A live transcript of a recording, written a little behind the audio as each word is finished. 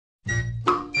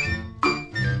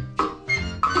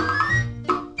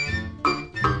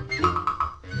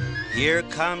Here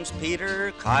comes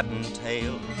Peter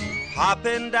Cottontail,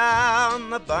 hopping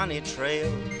down the bunny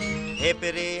trail.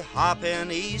 Hippity-hopping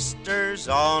Easter's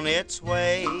on its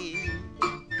way,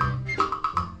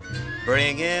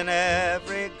 bringing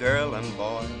every girl and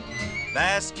boy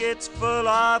baskets full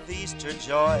of Easter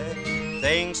joy,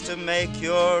 things to make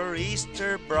your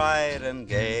Easter bright and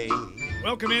gay.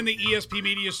 Welcome in the ESP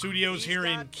Media Studios here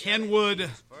in Kenwood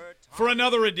for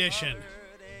another edition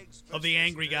of the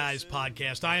Angry Guys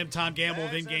podcast. I am Tom Gamble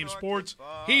of In-Game Sports.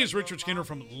 He is Richard Skinner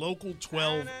from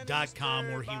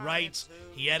Local12.com, where he writes,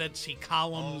 he edits, he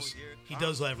columns, he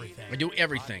does everything. I do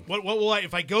everything. What will I,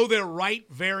 if I go there right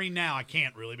very now, I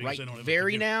can't really. Because Right I don't have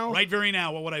very now? Right very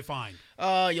now, what would I find?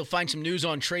 You'll find some news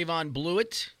on Trayvon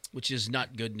Blewett, which is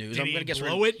not good news. Did I'm he going to guess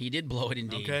blow it? He did blow it,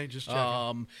 indeed. Okay, just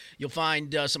checking. You'll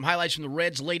find some highlights from the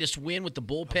Reds' latest win with the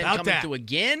bullpen About coming that. through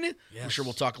again. Yes. I'm sure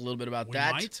we'll talk a little bit about We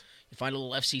that. might. You'll find a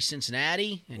little FC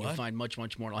Cincinnati, and What? you'll find much,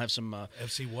 much more. And I'll have some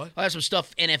FC what? I'll have some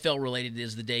stuff NFL related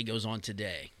as the day goes on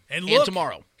today. And look,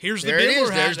 tomorrow. Here's the There it Bidler is.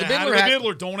 hat. There's the hat Bidler of hat. the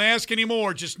Bidler. Don't ask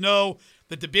anymore. Just know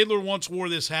that the Bidler once wore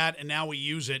this hat, and now we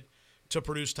use it to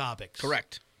produce topics.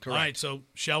 Correct. All right, so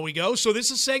shall we go? So this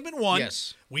is segment one.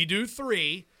 Yes. We do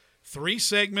three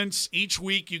segments each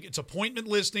week. It's appointment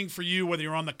listing for you, whether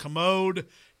you're on the commode,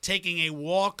 taking a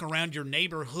walk around your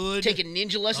neighborhood. Taking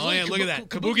ninja lessons. Oh, yeah, look at that.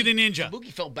 Kabuki the Ninja.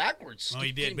 Kabuki fell backwards. Oh,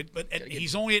 he did, but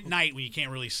he's only at night when you can't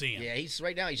really see him. Yeah,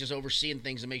 right now he's just overseeing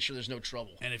things to make sure there's no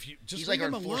trouble. And if you just He's leave like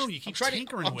him our alone, you keep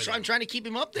tinkering with him. I'm trying to keep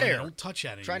him up Oh, yeah, there. don't touch that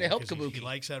anymore. Trying to help 'cause Kabuki. He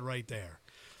likes that right there.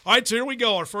 All right, so here we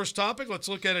go. Our first topic. Let's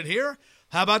look at it here.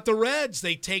 How about the Reds?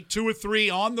 They take 2 or 3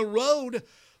 on the road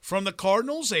from the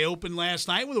Cardinals. They opened last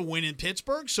night with a win in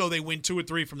Pittsburgh, so they win 2 or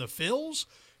 3 from the Phils,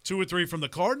 2 or 3 from the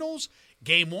Cardinals.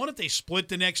 Game 1, if they split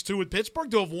the next 2 with Pittsburgh,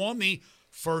 they'll have won the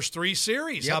first 3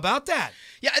 series. Yep. How about that?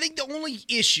 Yeah, I think the only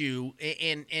issue,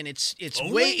 and it's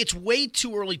Only? way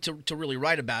too early to really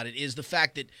write about it, is the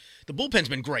fact that the bullpen's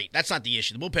been great. That's not the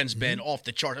issue. The bullpen's been off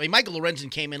the chart. I mean, Michael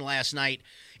Lorenzen came in last night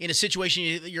in a situation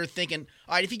you're thinking,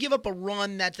 all right, if you give up a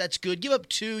run, that's good. Give up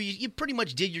 2, you pretty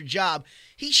much did your job.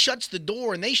 He shuts the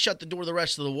door, and they shut the door the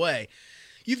rest of the way.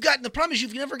 The problem is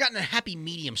you've never gotten a happy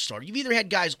medium start. You've either had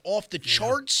guys off the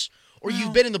charts, or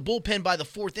you've been in the bullpen by the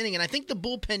 4th inning. And I think the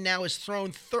bullpen now has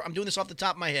thrown, I'm doing this off the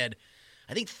top of my head,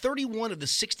 I think 31 of the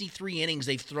 63 innings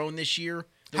they've thrown this year,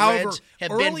 the Reds have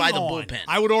been by the bullpen.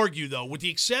 I would argue, though, with the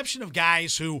exception of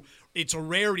guys who it's a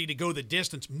rarity to go the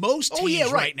distance, most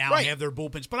teams right now have their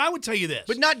bullpens. But I would tell you this.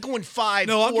 But not going 4,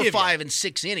 5, and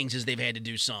 6 innings as they've had to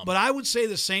do some. But I would say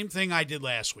the same thing I did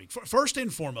last week. First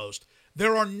and foremost,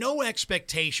 there are no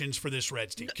expectations for this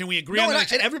Reds team. Can we agree on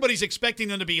that? Everybody's expecting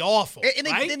them to be awful, right?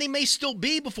 And they may still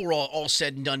be before all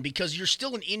said and done, because you're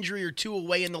still an injury or 2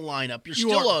 away in the lineup.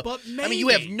 You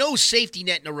have no safety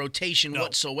net in a rotation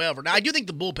whatsoever. Now, I do think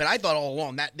the bullpen, I thought all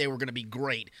along that they were going to be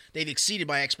great. They've exceeded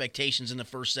my expectations in the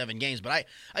first 7 games, but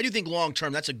I do think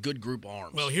long-term that's a good group of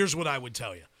arms. Well, here's what I would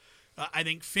tell you. I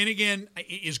think Finnegan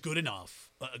is good enough.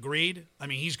 Agreed? I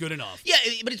mean, he's good enough. Yeah,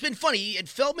 but it's been funny.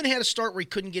 Feldman had a start where he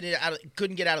couldn't get out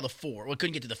of the 4, or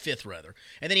couldn't get to the 5th rather,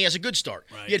 and then he has a good start.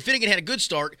 Right. You had Finnegan had a good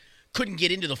start, couldn't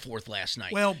get into the 4th last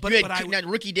night. Well, now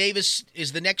Ricky Davis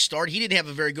is the next start. He didn't have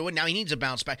a very good one. Now he needs a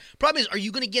bounce back. Problem is, are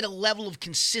you going to get a level of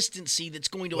consistency that's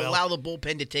going to allow the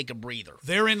bullpen to take a breather?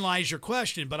 Therein lies your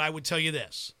question, but I would tell you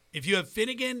this. If you have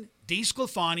Finnegan,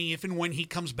 DeSclafani, if and when he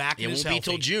comes back and is healthy. It won't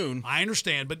be till June. I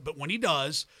understand, but when he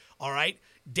does, all right,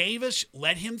 Davis,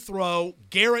 let him throw.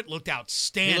 Garrett looked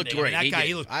outstanding. He looked great.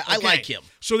 I like him.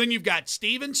 So then you've got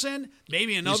Stevenson,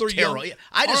 maybe another young.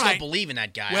 I just don't believe in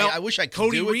that guy. Well, I wish I could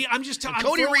Cody do it. Reed, I'm just telling you.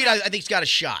 Cody Reed, I think, has got a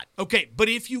shot. Okay, but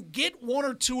if you get 1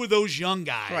 or 2 of those young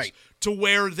guys to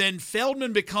where then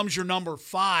Feldman becomes your number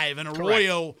 5 and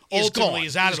Arroyo ultimately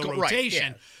is out of the rotation.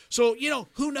 Right, yeah. So,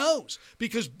 who knows?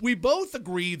 Because we both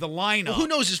agree the lineup. Well, who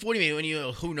knows is what do you mean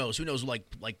when who knows? Who knows like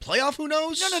playoff who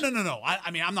knows? No.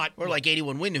 I mean, I'm not. Or like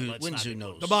 81 wins who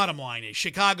knows? The bottom line is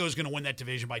Chicago's going to win that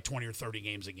division by 20 or 30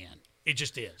 games again. It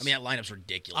just is. I mean, that lineup's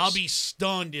ridiculous. I'll be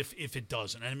stunned if it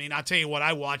doesn't. I mean, I'll tell you what,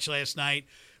 I watched last night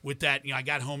with that. I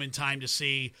got home in time to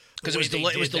see. Because it was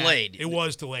delayed. It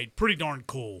was delayed. Pretty darn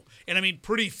cool. And, I mean,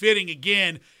 pretty fitting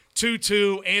again.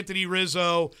 2-2, Anthony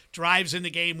Rizzo drives in the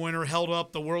game winner, held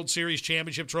up the World Series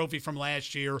championship trophy from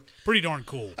last year. Pretty darn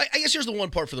cool. I guess here's the one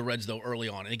part for the Reds, though, early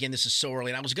on. And, again, this is so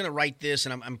early. And I was going to write this,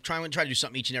 and I'm trying to do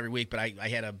something each and every week, but I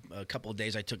had a couple of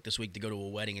days I took this week to go to a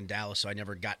wedding in Dallas, so I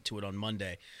never got to it on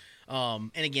Monday.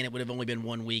 And, again, it would have only been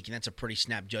 1 week, and that's a pretty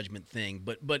snap judgment thing.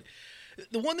 But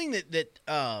the one thing that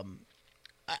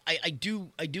I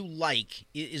do like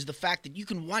is the fact that you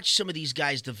can watch some of these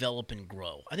guys develop and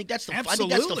grow. I think that's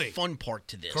the fun part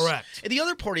to this. Correct. And the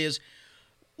other part is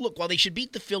look, while they should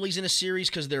beat the Phillies in a series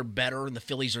because they're better and the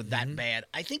Phillies are that bad,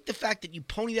 I think the fact that you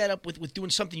pony that up with doing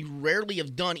something you rarely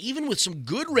have done, even with some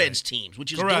good Reds teams,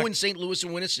 which is go in St. Louis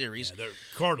and win a series. Yeah, the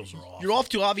Cardinals are off. You're off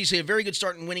to, obviously, a very good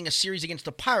start in winning a series against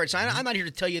the Pirates. I'm not here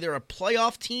to tell you they're a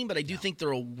playoff team, but I do think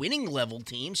they're a winning-level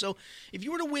team. So if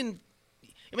you were to win,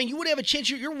 I mean, you would have a chance.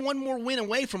 You're one more win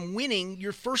away from winning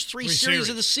your first three series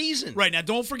of the season. Right. Now,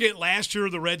 don't forget, last year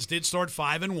the Reds did start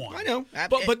 5-1. I know.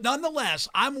 But nonetheless,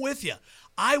 I'm with you.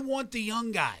 I want the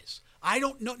young guys. I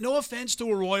don't know. No offense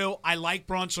to Arroyo. I like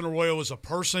Bronson Arroyo as a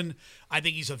person. I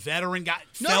think he's a veteran guy.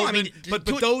 No, I mean, but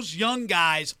those young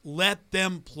guys, let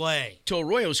them play. To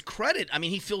Arroyo's credit, I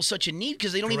mean, he feels such a need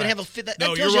because they don't even have a fit. That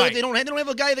tells you're you right. they don't have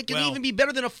a guy that can even be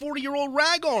better than a 40-year-old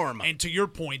rag arm. And to your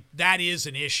point, that is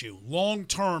an issue. Long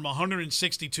term,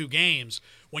 162 games.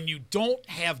 When you don't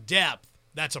have depth,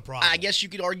 that's a problem. I guess you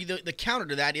could argue the counter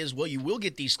to that is, well, you will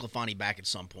get DeSclafani back at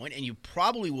some point, and you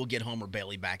probably will get Homer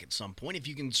Bailey back at some point. If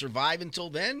you can survive until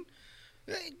then,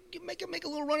 make a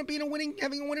little run at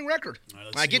having a winning record.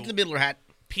 All right, get to the Midler hat.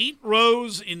 Pete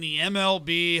Rose in the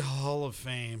MLB Hall of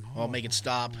Fame. I'll make it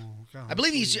stop. I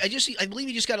believe he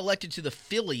just got elected to the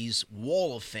Phillies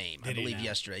Wall of Fame. I believe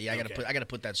yesterday. Yeah, okay. I got to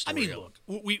put that story. I mean, up.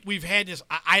 look, we've had this.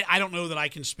 I don't know that I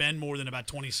can spend more than about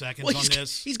 20 seconds on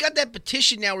this. He's got that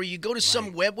petition now where you go to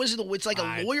some web. What is it? It's like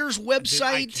a lawyer's website.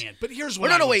 I can't. But here's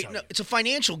what. No, it's a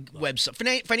financial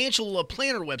website, financial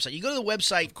planner website. You go to the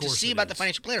website to see about the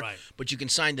financial planner, but you can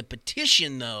sign the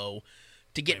petition though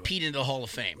to get Pete into the Hall of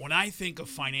Fame. When I think of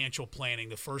financial planning,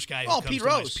 the first guy who comes Pete to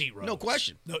mind Rose. is Pete Rose. No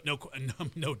question. No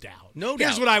doubt. No doubt.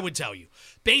 Here's what I would tell you.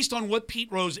 Based on what Pete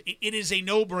Rose, it is a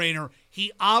no-brainer.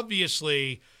 He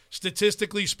obviously,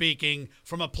 statistically speaking,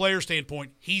 from a player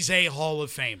standpoint, he's a Hall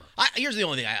of Famer. Here's the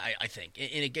only thing I think,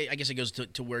 and I guess it goes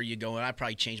to where you go, and I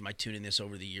probably changed my tune in this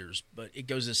over the years, but it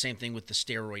goes the same thing with the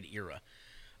steroid era.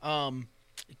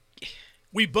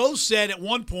 We both said at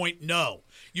one point, no.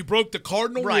 You broke the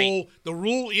cardinal rule. The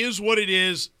rule is what it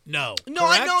is. No. No,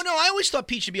 I always thought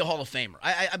Pete should be a Hall of Famer.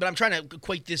 But I'm trying to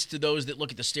equate this to those that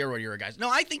look at the steroid era guys. No,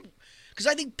 I think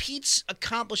Pete's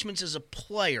accomplishments as a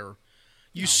player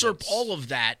usurp all of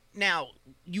that. Now,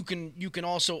 you can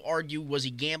also argue, was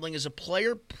he gambling as a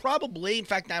player? Probably. In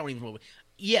fact, I don't even know.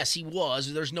 Yes, he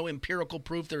was. There's no empirical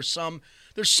proof. There's some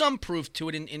proof to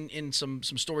it in some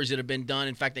stories that have been done.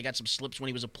 In fact, they got some slips when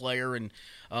he was a player, and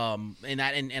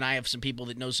I have some people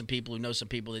that know some people who know some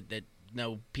people that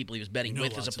know people he was betting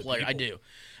with as a player. I do.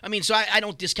 I mean, so I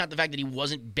don't discount the fact that he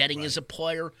wasn't betting as a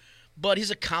player, but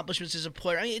his accomplishments as a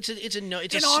player. I mean, it's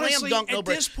a slam dunk no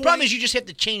brainer. Problem is, you just have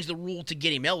to change the rule to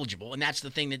get him eligible, and that's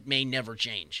the thing that may never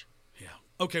change.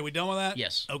 Okay, we done with that?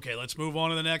 Yes. Okay, let's move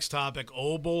on to the next topic.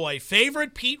 Oh, boy.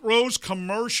 Favorite Pete Rose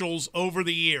commercials over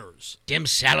the years? Them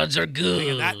salads are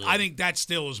good. I think that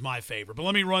still is my favorite. But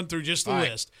let me run through just the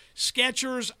list.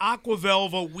 Skechers,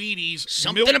 Aquavelva, Wheaties,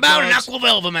 something Milk about Duds. an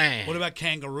Aquavelva, man. What about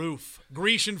Kangaroo?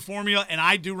 Grecian Formula, and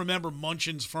I do remember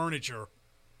Munchin's Furniture.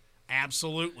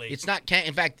 Absolutely. It's not,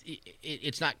 in fact,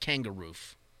 it's not Kangaroo.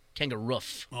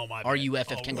 Kangaroof. Oh, my bad.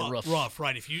 R-U-F-F, Kangaroof. Rough,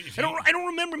 right. If you I don't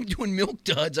remember him doing Milk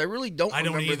Duds. I really don't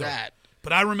remember either. that.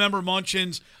 But I remember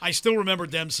Munchin's. I still remember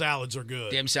Dem Salads are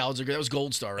good. Dem Salads are good. That was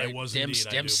Gold Star, right? It was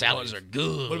Dem Salads are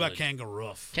good. What about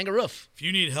Kangaroo? Kangaroof. If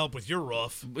you need help with your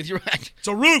roof. It's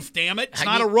a roof, damn it. It's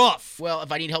not a rough. Well,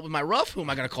 if I need help with my roof, who am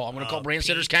I going to call? I'm going to call Brand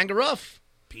Center's Kangaroof.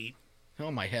 Pete. Oh,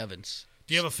 my heavens.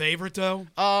 Do you have a favorite, though?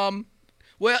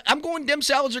 Well, I'm going Dem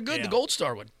Salads are good, the Gold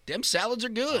Star one. Dem Salads are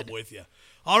good. I'm with you.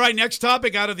 All right, next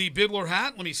topic out of the Bidler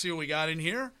hat. Let me see what we got in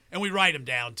here. And we write them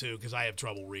down, too, because I have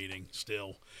trouble reading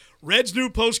still. Red's new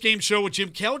postgame show with Jim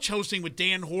Kelch hosting with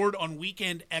Dan Horde on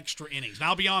Weekend Extra Innings. Now,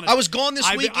 I'll be honest. I was gone this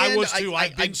weekend. I was, too.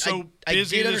 I've been so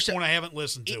busy at this point, I haven't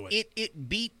listened to it. It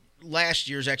beat last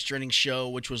year's Extra Innings show,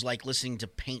 which was like listening to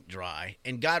paint dry.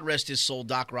 And God rest his soul,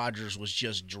 Doc Rogers was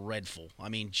just dreadful. I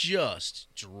mean, just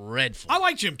dreadful. I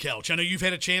like Jim Kelch. I know you've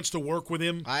had a chance to work with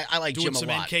him. I like Jim a lot. Doing some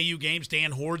NKU games.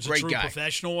 Dan Horde's a true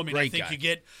professional. I mean, Great I think guy. you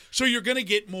get – so you're going to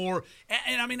get more –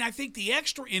 and, I mean, I think the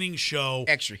Extra Innings show –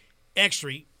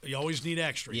 Extra. You always need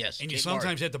extra. Yes. And you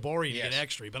sometimes have to borrow you to get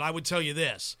extra. But I would tell you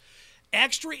this.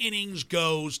 Extra innings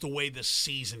goes the way the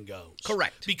season goes.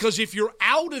 Correct. Because if you're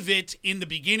out of it in the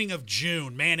beginning of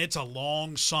June, man, it's a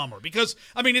long summer. Because,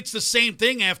 I mean, it's the same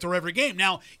thing after every game.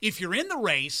 Now, if you're in the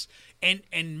race and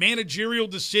managerial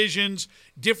decisions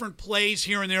different plays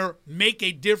here and there make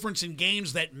a difference in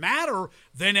games that matter,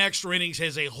 then extra innings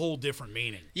has a whole different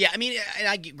meaning. Yeah, I mean, and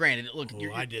I granted, look,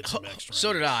 I did some extra.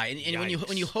 So did I. And Yikes.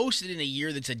 when you host it in a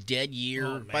year that's a dead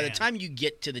year, by the time you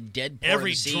get to the dead part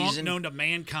every of the drunk season, known to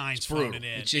mankind's brutal. thrown it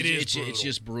in. It's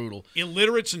just brutal.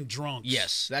 Illiterates and drunks.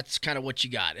 Yes, that's kind of what you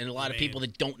got, and a lot of people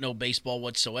that don't know baseball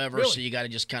whatsoever. Really? So you got to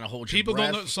just kind of hold People your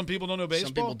breath. don't know. Some people don't know baseball.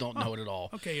 Some people don't know it at all.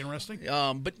 Okay, interesting.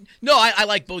 But no, I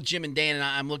like both Jim and Dan, and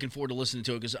I'm looking forward to listening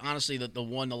to it because honestly, the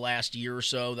one the last year or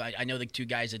so, I know the two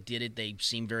guys that did it, they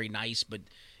seem very nice, but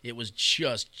it was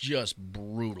just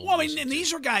brutal. Well, I mean, and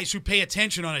these are guys who pay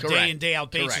attention on a day in, day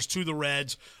out basis to the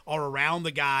Reds, are around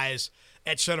the guys,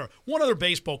 et cetera. One other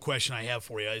baseball question I have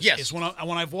for you is when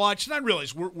I've watched, and I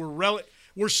realize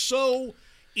we're so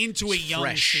into a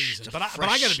young season, but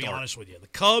I got to be honest with you, the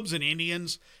Cubs and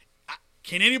Indians.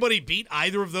 Can anybody beat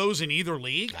either of those in either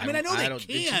league? I mean, I know they can. It's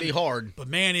going to be hard. But,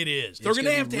 man, it is. They're going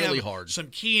to have really have hard. Some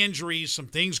key injuries, some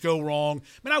things go wrong.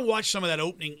 I mean, I watched some of that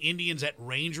opening Indians at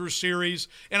Rangers series,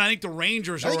 and I think the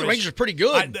Rangers are pretty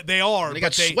good. They are. They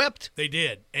got swept. They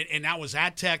did. And that was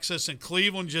at Texas, and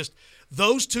Cleveland just –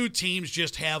 those two teams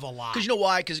just have a lot. Because you know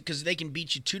why? Because they can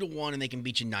beat you 2-1 and they can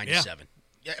beat you 9-7.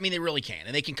 I mean, they really can.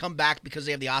 And they can come back because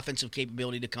they have the offensive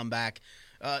capability to come back.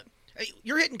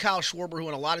 You're hitting Kyle Schwarber, who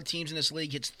in a lot of teams in this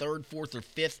league hits third, fourth, or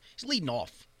fifth. He's leading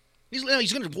off. He's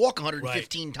going to walk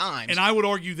 115 times. And I would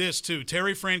argue this, too.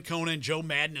 Terry Francona and Joe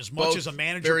Madden, as much as a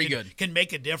manager can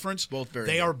make a difference,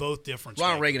 they are both different.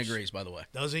 Ronald Reagan agrees, by the way.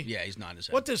 Does he? Yeah, he's nodding his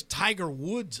head. What does Tiger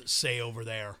Woods say over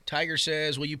there? Tiger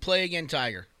says, "Will you play again,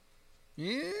 Tiger?"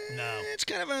 No. It's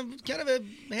kind of a.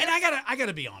 And I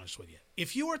gotta be honest with you.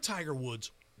 If you are Tiger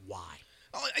Woods, why?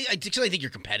 Oh, I think you're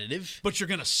competitive, but you're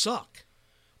gonna suck.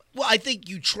 Well, I think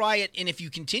you try it, and if you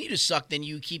continue to suck, then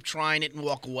you keep trying it and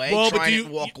walk away, trying it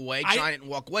and walk away.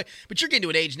 But you're getting to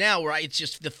an age now where it's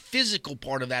just the physical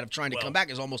part of that of trying to come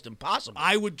back is almost impossible.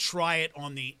 I would try it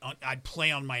I'd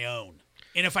play on my own.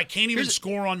 And if I can't even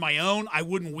score on my own, I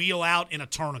wouldn't wheel out in a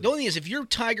tournament. The only thing is, if you're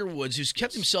Tiger Woods, who's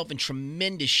kept himself in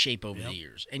tremendous shape over the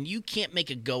years, and you can't make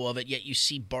a go of it, yet you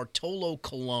see Bartolo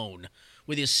Colon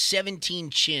with his 17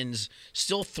 chins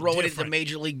still throwing it at the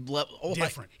major league level.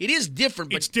 It is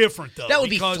different. But it's different, though. That would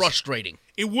be frustrating.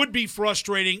 It would be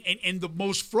frustrating, and the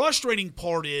most frustrating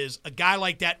part is a guy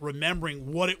like that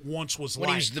remembering what it once was like.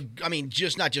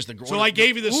 Not just the. So I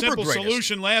gave you the simple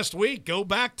solution last week. Go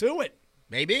back to it.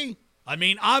 Maybe. I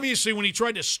mean, obviously, when he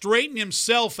tried to straighten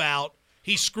himself out,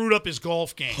 he screwed up his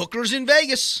golf game. Hookers in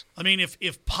Vegas. I mean,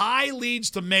 if pie leads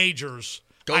to majors,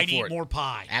 I'd eat more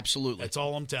pie. Absolutely. That's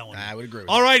all I'm telling you. I would agree with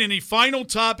All right, and the final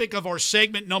topic of our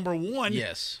segment number 1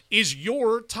 is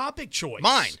your topic choice.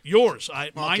 Mine. Yours.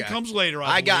 Mine comes later,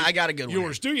 I got a good one.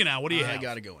 Yours. Do you now? What do you have? I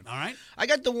got a good one. All right. I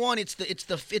got the one. It's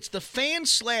the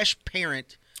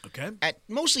fan/parent. Okay. At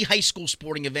mostly high school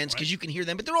sporting events because you can hear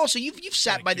them, but they're also you've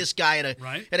sat by this guy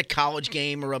at a college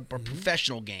game or a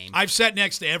professional game. I've sat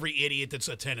next to every idiot that's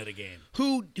attended a game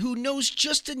who knows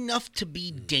just enough to be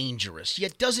dangerous,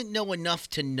 yet doesn't know enough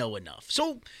to know enough.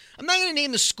 So I'm not going to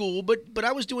name the school, but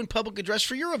I was doing public address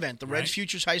for your event, the Reds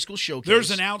Futures High School Showcase. There's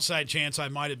an outside chance I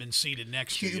might have been seated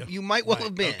next to you. You might well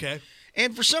have been. Okay.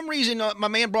 And for some reason, my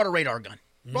man brought a radar gun.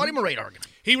 Brought him a radar gun.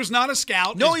 He was not a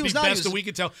scout. No, he was not. Best that we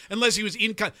could tell, unless he was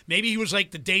maybe he was like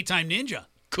the daytime ninja.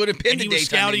 Could have been and the he was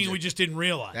daytime scouting, ninja. and we just didn't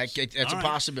realize. That's a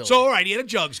possibility. So, all right, he had a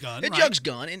jugs gun. Jugs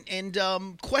gun,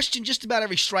 and questioned just about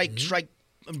every strike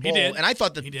and ball. He did. And I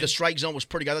thought the strike zone was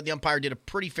pretty good. I thought the umpire did a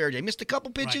pretty fair job. He missed a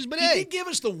couple pitches, but he did give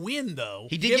us the win, though.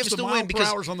 He did give us the win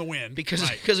because hours on the win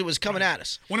because it was coming at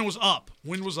us. When it was up.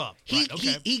 Wind was up.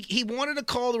 He wanted a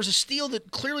call. There was a steal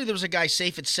that clearly there was a guy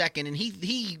safe at second, and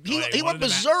he went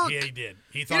berserk. Yeah, he did.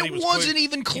 He thought it wasn't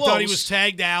even close. He thought he was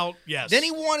tagged out. Yes. Then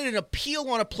he wanted an appeal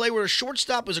on a play where a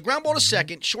shortstop was a ground ball to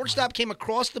second. Shortstop came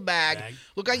across the bag.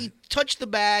 Looked like he touched the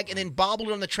bag and then bobbled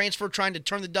it on the transfer, trying to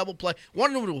turn the double play.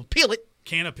 Wanted him to appeal it.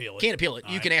 Can't appeal it. Can't appeal it.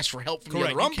 You can ask for help from the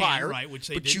other umpire, which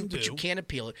they but didn't do. you can't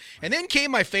appeal it. And then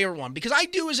came my favorite one because I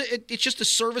do it's just a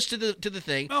service to the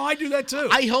thing. Oh, I do that too.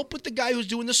 I help with the guy who's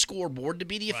doing the scoreboard to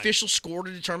be the official score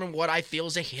to determine what I feel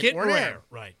is a hit or an error.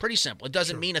 Right. Pretty simple. It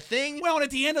doesn't mean a thing. Well, and at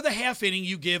the end of the half inning,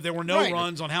 there were no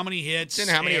runs on how many hits, and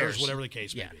how many errors, whatever the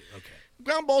case may be. Okay.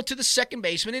 Ground ball to the second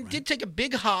baseman. It did take a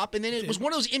big hop, and then it was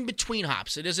one of those in-between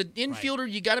hops. As an infielder,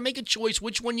 you got to make a choice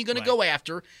which one you're going to go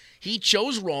after. He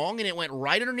chose wrong, and it went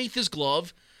right underneath his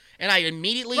glove, and I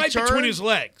immediately turned. Between his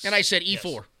legs. And I said E4.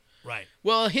 Yes. Right.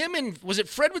 Well, was it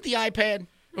Fred with the iPad?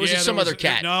 Or was it some other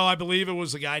cat? No, I believe it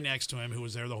was the guy next to him who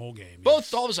was there the whole game.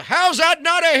 Both all of us, how's that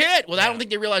not a hit? Well, I don't think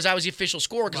they realized I was the official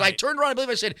scorer because I turned around, I believe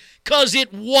I said, because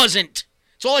it wasn't.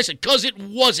 That's all I said, because it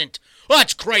wasn't. "Oh,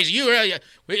 that's crazy.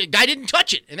 Guy didn't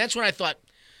touch it." And that's when I thought,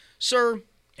 sir.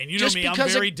 And you know me, I'm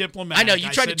very diplomatic. I know, you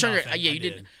tried to turn it. Yeah, you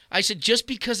didn't. I said, just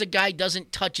because a guy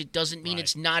doesn't touch it doesn't mean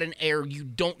it's not an error. You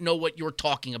don't know what you're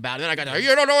talking about. And then I got,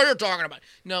 you don't know what you're talking about.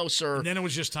 No, sir. And then it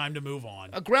was just time to move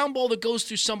on. A ground ball that goes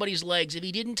through somebody's legs, if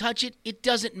he didn't touch it, it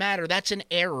doesn't matter. That's an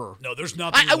error. No, there's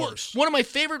nothing worse. One of my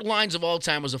favorite lines of all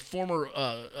time was a former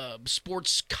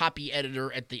sports copy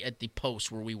editor at the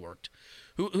Post where we worked.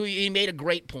 Who he made a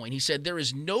great point. He said there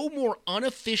is no more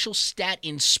unofficial stat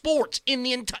in sports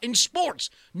in sports.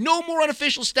 No more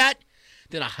unofficial stat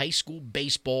than a high school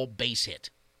baseball base hit,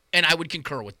 and I would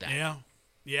concur with that.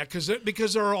 Yeah,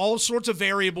 because there are all sorts of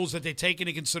variables that they take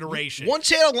into consideration. Once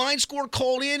had a line score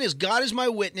called in, as God is my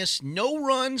witness, no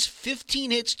runs,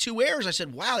 15 hits, 2 errors. I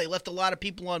said, wow, they left a lot of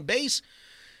people on base.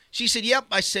 She said, yep.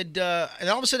 I said, and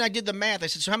all of a sudden I did the math. I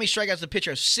said, so how many strikeouts did the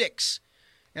pitcher have? 6.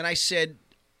 And I said,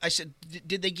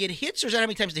 did they get hits, or is that how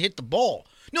many times they hit the ball?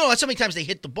 No, that's how many times they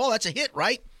hit the ball. That's a hit,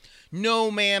 right? No,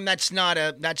 ma'am, that's not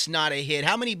a hit.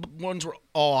 How many ones were?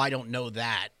 Oh, I don't know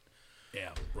that.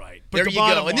 Yeah, right. But there you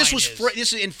go. And this was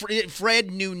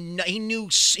Fred knew he knew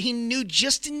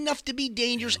just enough to be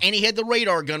dangerous, and he had the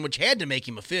radar gun, which had to make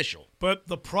him official. But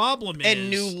the problem is, and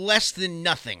knew less than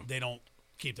nothing. They don't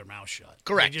keep their mouth shut.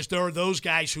 Correct. There are those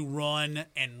guys who run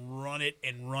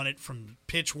it from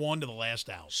pitch 1 to the last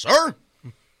out. Sir.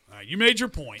 All right, you made your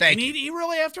point. Thank you. He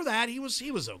really, after that, he was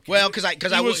okay. Well, because I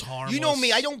was harmless. You know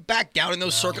me, I don't back down in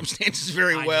those circumstances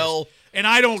very well. And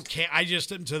I don't care. I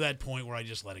just am to that point where I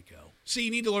just let it go. See,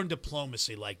 you need to learn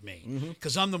diplomacy like me,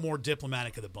 because I'm the more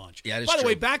diplomatic of the bunch. Yeah, By the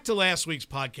way, back to last week's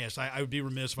podcast, I would be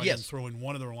remiss if I didn't throw in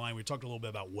one other line. We talked a little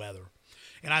bit about weather.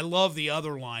 And I love the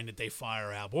other line that they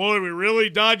fire out. Boy, we really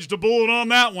dodged a bullet on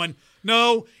that one.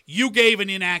 No, you gave an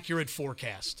inaccurate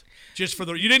forecast. You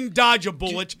didn't dodge a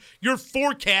bullet. Your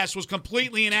forecast was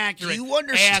completely inaccurate. Do you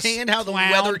understand how the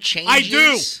weather changes? I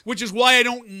do, which is why I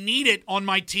don't need it on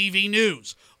my TV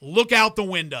news. Look out the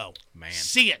window. Man.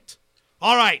 See it.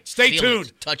 All right, stay tuned.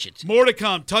 It. Touch it. More to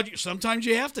come. Sometimes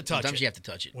you have to touch it. Sometimes you have to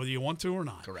touch it. Whether you want to or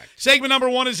not. Correct. Segment number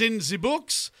 1 is in the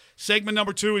books. Segment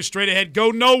number 2 is straight ahead. Go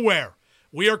nowhere.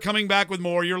 We are coming back with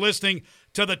more. You're listening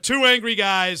to the Two Angry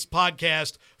Guys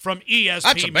podcast from ESP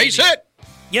That's a base Media. hit.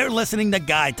 You're listening to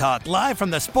Guy Talk, live from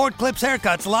the Sport Clips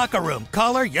Haircuts locker room.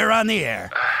 Caller, you're on the air.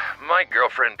 My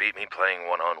girlfriend beat me playing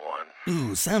one-on-one.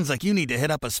 Ooh, sounds like you need to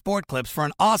hit up a Sport Clips for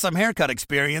an awesome haircut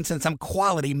experience and some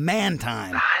quality man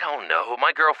time. I don't know.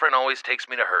 My girlfriend always takes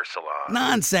me to her salon.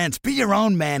 Nonsense. Be your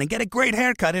own man and get a great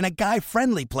haircut in a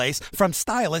guy-friendly place from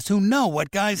stylists who know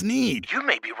what guys need. You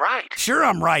may be right. Sure,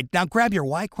 I'm right. Now grab your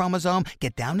Y chromosome,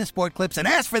 get down to Sport Clips, and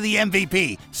ask for the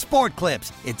MVP. Sport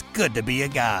Clips. It's good to be a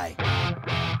guy.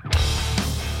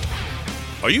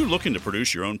 Are you looking to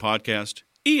produce your own podcast?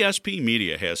 ESP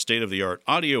Media has state-of-the-art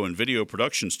audio and video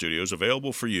production studios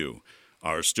available for you.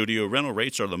 Our studio rental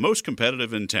rates are the most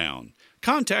competitive in town.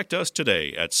 Contact us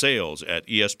today at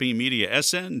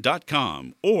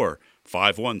sales@espmediasn.com or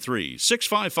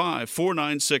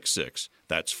 513-655-4966.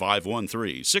 That's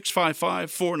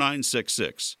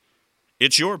 513-655-4966.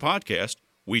 It's your podcast.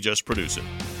 We just produce it.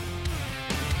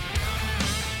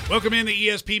 Welcome in the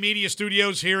ESP Media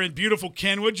Studios here in beautiful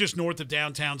Kenwood, just north of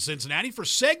downtown Cincinnati, for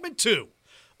segment 2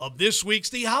 of this week's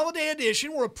The Holiday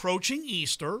Edition. We're approaching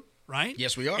Easter, right?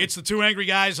 Yes, we are. It's the Two Angry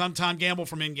Guys. I'm Tom Gamble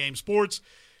from In-Game Sports.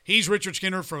 He's Richard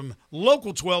Skinner from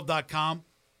Local12.com.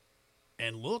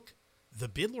 And look, the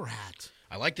Bidler hat.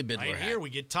 I like the Bidler right hat. Here, we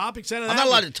get topics out of that. I'm not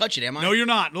allowed to touch it, am I? No, you're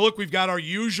not. Look, we've got our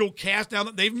usual cast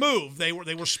down. They've moved. They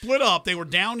were split up. They were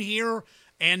down here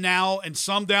and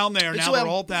some down there. Now they're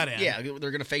all at that end. Yeah, they're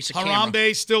going to face a camera.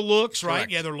 Harambe still looks, right?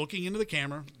 Correct. Yeah, they're looking into the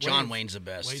camera. John Wayne's the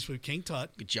best. Waits with King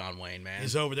Tut. Good John Wayne, man.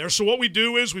 Is over there. So what we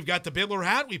do is we've got the Bidler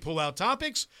hat. We pull out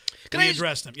topics. We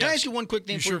address them. Can I ask you one quick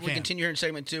thing before we can. continue here in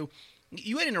segment 2?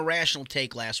 You had an irrational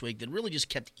take last week that really just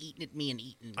kept eating at me and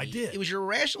eating at me. I did. It was your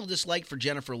irrational dislike for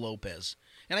Jennifer Lopez.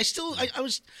 And I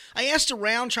asked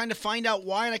around trying to find out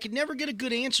why, and I could never get a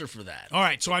good answer for that. All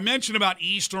right, so I mentioned about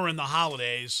Easter and the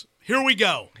holidays. Here we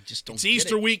go. I just don't It's get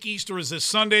Easter it. week. Easter is this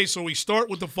Sunday, so we start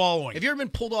with the following. Have you ever been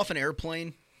pulled off an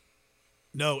airplane?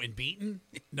 No, and beaten?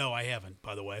 No, I haven't,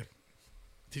 by the way.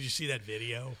 Did you see that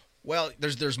video? Well,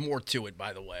 there's more to it,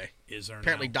 by the way. Is there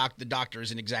Apparently, now? the doctor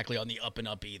isn't exactly on the up and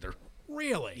up either.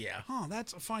 Really? Yeah. Oh, I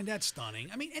find that stunning.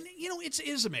 I mean, and it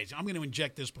is amazing. I'm going to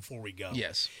inject this before we go.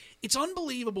 Yes. It's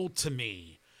unbelievable to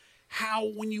me how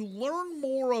when you learn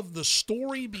more of the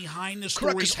story behind the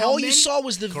story, Correct, because all you saw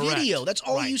was the video. That's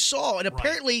all Right. you saw. And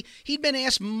apparently, he'd been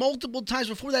asked multiple times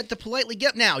before that to politely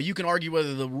get. Now, you can argue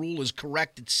whether the rule is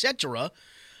correct, etc.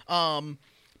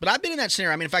 But I've been in that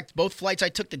scenario. I mean, in fact, both flights I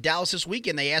took to Dallas this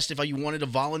weekend, they asked if you wanted to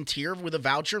volunteer with a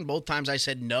voucher, and both times I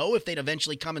said no. If they'd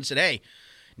eventually come and said, hey,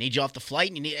 need you off the flight.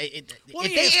 And you need, if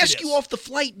they ask you off the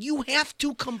flight, you have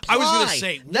to comply. I was going to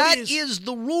say, that is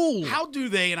the rule. How do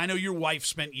they, and I know your wife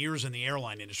spent years in the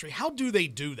airline industry, how do they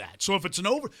do that? So if it's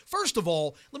first of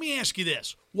all, let me ask you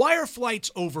this. Why are flights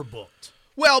overbooked?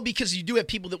 Well, because you do have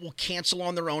people that will cancel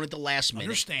on their own at the last minute.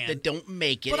 Understand. That don't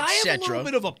make it, But I have a little etc.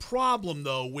 bit of a problem,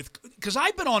 though, because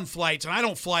I've been on flights, and I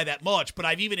don't fly that much, but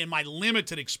I've even in my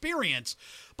limited experience,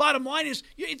 bottom line is,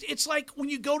 it's like when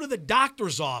you go to the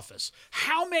doctor's office.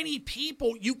 How many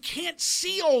people, you can't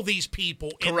see all these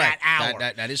people in that hour.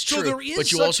 That is so true. There is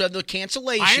but you also have the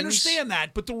cancellations. I understand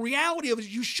that, but the reality of it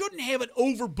is you shouldn't have it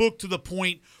overbooked to the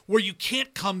point where you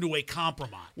can't come to a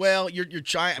compromise. Well, you're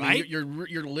trying. I mean, Right?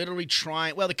 you're literally trying.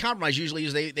 Well, the compromise usually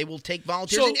is they will take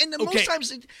volunteers, and most times,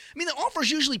 the offer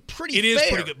is usually pretty It fair. is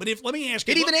pretty good. But let me ask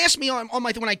you. It even asked me on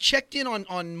my when I checked in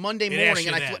on Monday morning,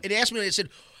 and it asked me. It said,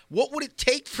 what would it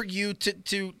take for you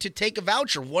to take a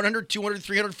voucher? 100, 200,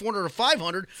 300, 400, or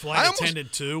 500? Flight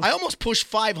attendant too. I almost pushed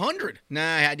 500. Nah,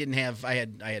 I didn't have. I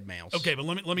had mails. Okay, but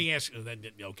let me ask you.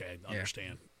 Okay, I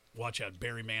understand. Watch out,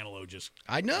 Barry Manilow just.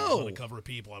 I know. Was on the cover of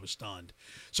People. I was stunned.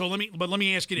 So let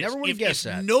me ask you this: Never would have guessed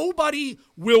that. Nobody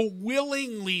will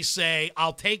willingly say,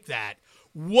 "I'll take that."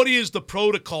 What is the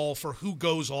protocol for who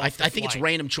goes off? I think it's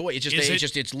random choice.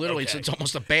 It's literally Okay. it's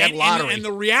almost a bad lottery. And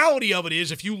the reality of it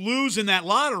is, if you lose in that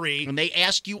lottery, and they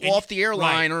ask you off the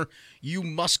airliner, you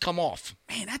must come off.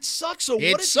 Man, that sucks. So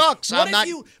it sucks.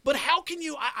 But how can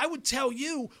you? I would tell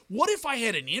you, what if I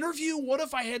had an interview? What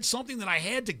if I had something that I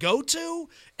had to go to,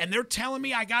 and they're telling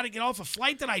me I got to get off a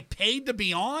flight that I paid to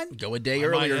be on? Go a day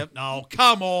earlier. No,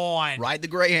 come on. Ride the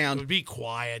Greyhound. Be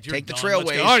quiet. You're Take the dumb.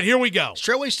 Trailways. All right, here we go. Is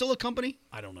Trailways still a company?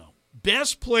 I don't know.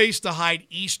 Best place to hide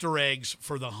Easter eggs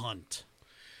for the hunt.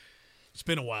 It's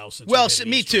been a while since. Well, we've had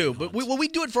an me Easter too. egg But hunt. we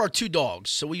do it for our 2 dogs,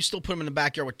 so we still put them in the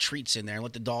backyard with treats in there and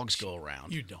let the dogs go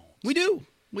around. You don't. We do.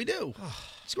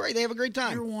 It's great. They have a great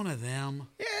time. You're one of them.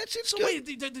 Yeah, it's So good. wait,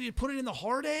 did you put it in the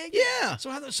hard egg? Yeah. So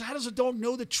how does a dog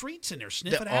know the treats in there?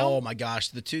 Sniff it out? Oh my gosh,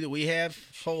 the 2 that we have,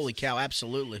 holy cow,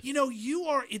 absolutely. You know,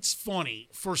 it's funny,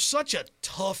 for such a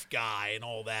tough guy and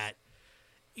all that,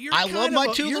 I love my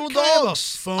 2 little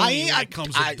dogs. Phony when it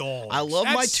comes to dogs. I love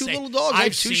my 2 little dogs. I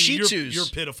have 2 Shih Tzus. You're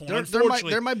pitiful.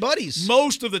 They're my buddies.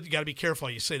 Most of the, you got to be careful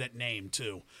how you say that name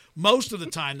too. Most of the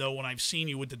time, though, when I've seen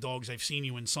you with the dogs, I've seen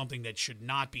you in something that should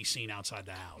not be seen outside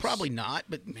the house. Probably not,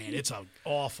 but Man, it's an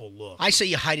awful look. I say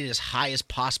you hide it as high as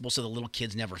possible so the little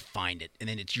kids never find it, and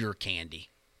then it's your candy.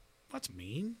 That's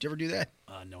mean. Did you ever do that?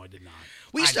 No, I did not.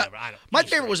 We used to. I don't- My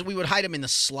favorite was we would hide them in the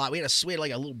slide. We had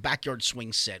like a little backyard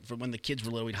swing set for when the kids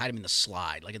were little. We'd hide them in the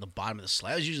slide, like at the bottom of the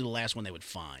slide. That was usually the last one they would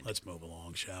find. Let's move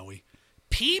along, shall we?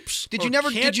 Peeps. Did or you never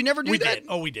do we that? Did.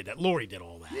 Oh, we did that. Lori did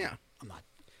all that. Yeah. I'm not.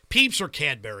 Peeps or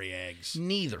Cadbury eggs?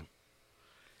 Neither.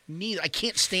 I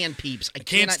can't stand Peeps. I Can't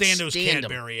cannot stand those them.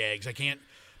 Cadbury eggs. I can't.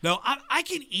 No, I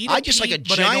can eat. I just like a peep,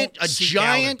 but I don't seek out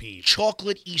giant peep.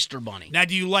 chocolate Easter bunny. Now,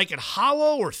 do you like it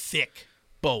hollow or thick?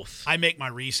 Both. I make my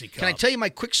Reese cup. Can I tell you my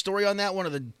quick story on that? One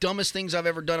of the dumbest things I've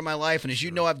ever done in my life, and as you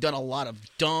know, I've done a lot of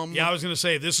dumb. Yeah, I was going to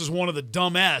say, if this is one of the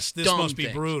dumbest, this Dumb must be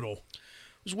things. brutal.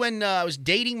 It was when I was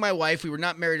dating my wife. We were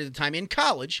not married at the time in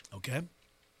college, Okay.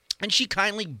 and she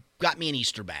kindly got me an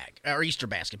Easter bag or Easter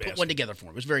basket. Put one together for me.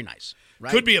 It was very nice.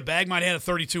 Right? Could be a bag. Might have had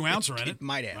a 32-ouncer in it. It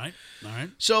might have. Right. All right.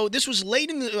 So this was late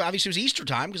in the. Obviously, it was Easter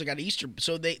time because I got Easter.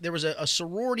 So there was a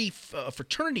sorority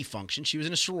fraternity function. She was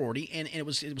in a sorority, and it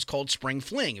was called Spring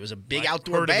Fling. It was a big Right.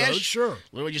 outdoor Heard of bash. those, sure.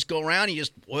 Literally, just go around. You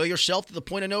just oil yourself to the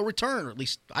point of no return, or at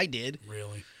least I did.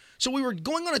 Really? So we were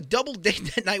going on a double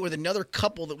date that night with another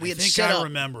couple that we had I think set I up.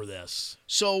 remember this.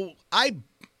 So I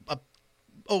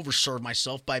overserved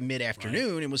myself by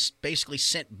mid-afternoon and was basically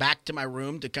sent back to my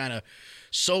room to kind of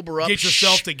sober up, Get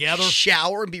yourself together.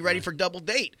 shower, and be ready for double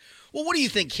date. Well, what do you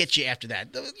think hit you after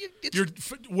that? You're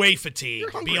way fatigued.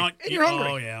 You're hungry. Beyond, And you're hungry.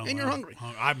 Oh, yeah. And you're hungry.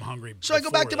 I'm hungry. So I go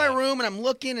back to my before that. room and I'm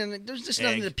looking, and there's just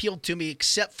nothing Egg. that appealed to me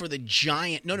except for the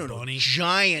giant, Bunny?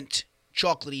 giant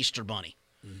chocolate Easter bunny.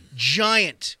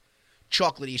 Giant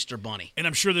chocolate Easter bunny. And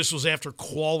I'm sure this was after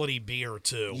quality beer,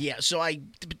 too. Yeah, so I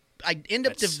end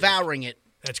up That's devouring it.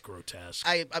 That's grotesque.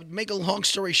 I make a long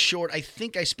story short, I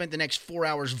think I spent the next 4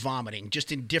 hours vomiting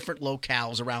just in different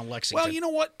locales around Lexington. Well, you know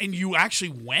what? And you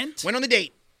actually went? Went on the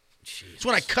date. It's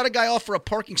when I cut a guy off for a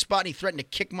parking spot and he threatened to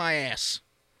kick my ass.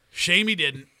 Shame he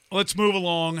didn't. Let's move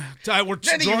along. I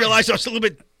think you realized I was a little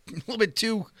bit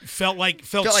too felt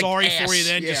felt sorry ass. for you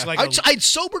then. Yeah. Just like I'd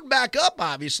sobered back up,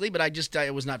 obviously, but I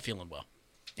was not feeling well.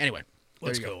 Anyway,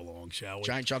 Let's go along, shall we?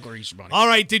 Giant chocolate Easter bunny. All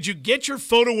right. Did you get your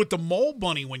photo with the mole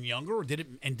bunny when younger, or did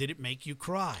it make you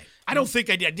cry? I don't think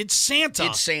I did. I did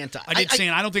Santa. Santa. I did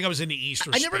Santa. I don't think I was in the Easter.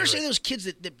 I never spirit. understand those kids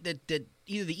that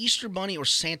either the Easter bunny or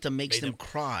Santa makes them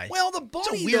cry. Well, the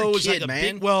bunny weird though is kid, like a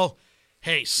man. big. Well,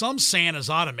 hey, some Santas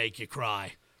ought to make you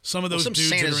cry. Some of those dudes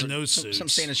that are in those suits. Some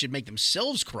Santas should make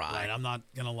themselves cry. Right, I'm not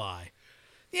gonna lie.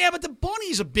 Yeah, but the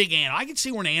bunny's a big animal. I can see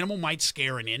where an animal might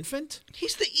scare an infant.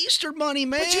 He's the Easter bunny,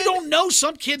 man. But you don't know.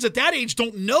 Some kids at that age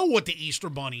don't know what the Easter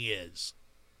bunny is.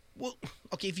 Well,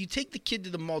 okay, if you take the kid to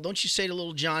the mall, don't you say to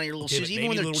little Johnny or little Okay, Susie, but even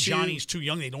when maybe they're little two, Johnny's too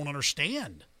young, they don't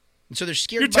understand. and so they're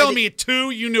scared. You're telling me at 2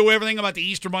 you knew everything about the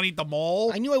Easter bunny at the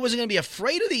mall? I knew I wasn't going to be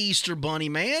afraid of the Easter bunny,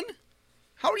 man.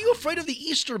 How are you afraid of the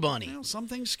Easter bunny? Well, some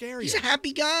things scare He's you. a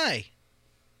happy guy.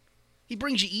 He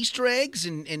brings you Easter eggs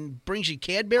and brings you I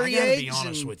Cadbury gotta eggs. be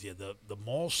honest and with you. The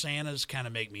mall Santas kind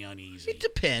of make me uneasy. It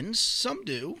depends. Some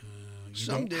do.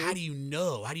 Some do. How do you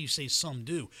know? How do you say some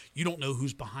do? You don't know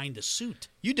who's behind the suit.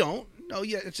 You don't. No,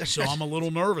 yeah. So I'm a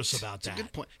little nervous about that.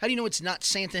 Good point. How do you know it's not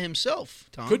Santa himself,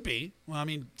 Tom? Could be. Well, I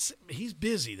mean, he's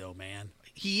busy though, man.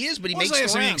 He is, but he When was makes the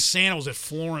last the time you think rounds. Santa was at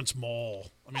Florence Mall?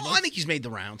 I mean, I think he's made the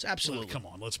rounds. Absolutely. come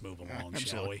on, let's move along, shall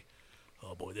absolutely. we?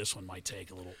 Oh boy, this one might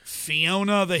take a little.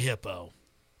 Fiona the hippo.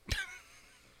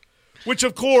 Which,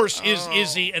 of course,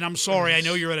 is the, and I'm sorry, I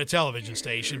know you're at a television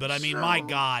station, but I mean, my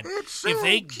God, if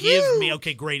they give me,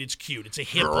 okay, great, it's cute. It's a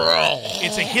hippo.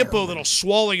 It's a hippo that'll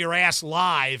swallow your ass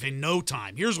live in no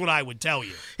time. Here's what I would tell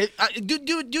you.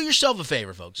 Do yourself a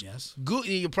favor, folks. Yes.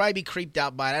 You'll probably be creeped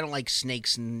out by it. I don't like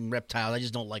snakes and reptiles. I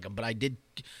just don't like them. But I did.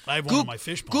 I have one on my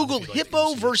fish pond. Google if you'd like to hippo go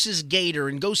see it. versus gator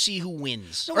and go see who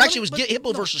wins. No, or actually, let me- it was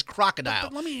hippo no, versus crocodile.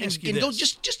 but let me ask and, you and go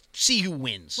this. just see who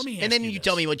wins. Let me and ask then you you this.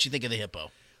 tell me what you think of the hippo.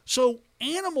 So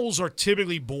animals are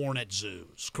typically born at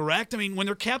zoos, correct? I mean, when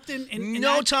they're kept in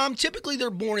No, that- Tom. Typically, they're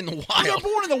born in the They're wild.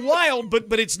 born in the wild,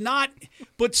 but it's not.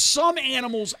 But some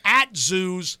animals at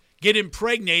zoos get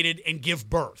impregnated and give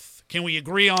birth. Can we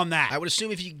agree on that? I would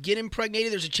assume if you get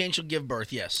impregnated, there's a chance you'll give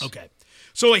birth. Yes. Okay.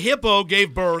 So a hippo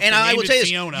gave birth, And I named will it tell you this: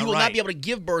 Fiona, you will right. not be able to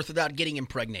give birth without getting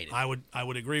impregnated. I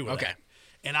would agree with Okay. that.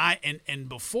 And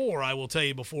before, I will tell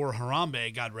you, before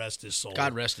Harambe, God rest his soul.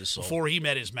 God rest his soul. Before he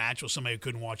met his match with somebody who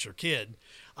couldn't watch their kid,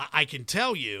 I can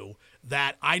tell you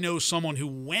that I know someone who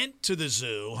went to the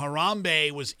zoo.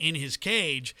 Harambe was in his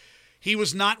cage. He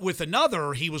was not with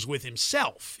another. He was with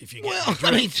himself, if you get Well, the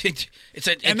I drift.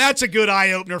 mean, And that's a good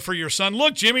eye-opener for your son.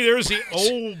 Look, Jimmy, there's the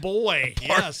oh boy.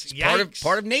 Yes,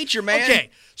 part of nature, man.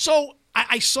 Okay, so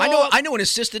I saw. I know an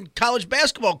assistant college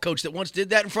basketball coach that once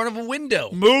did that in front of a window.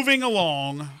 Moving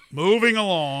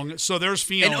along. So there's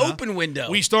Fiona. An open window.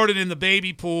 We started in the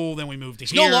baby pool, then we moved to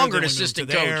He's here. no longer then an we moved assistant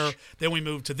to there, coach. Then we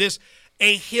moved to this.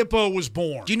 A hippo was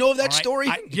born. Do you know of that All right? story?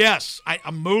 Yes.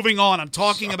 I'm moving on. I'm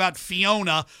talking about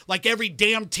Fiona, like every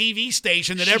damn TV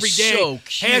station that She's every day so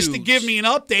has to cute. give me an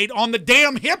update on the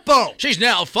damn hippo. She's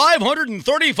now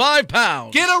 535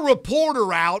 pounds. Get a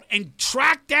reporter out and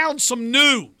track down some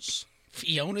news.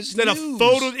 Fiona's Then news. a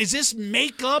photo. Is this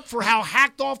makeup for how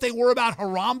hacked off they were about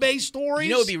Harambe's stories?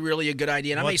 You know, it'd be really a good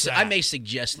idea. And What's I that? may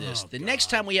suggest this. Oh, The next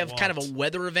God, time we have kind of what? a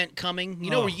weather event coming,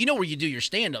 Oh. where you do your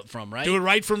stand up from, right? Do it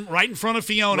right in front of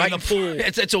Fiona in the pool.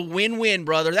 It's a win-win,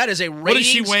 brother. That is a ratings What does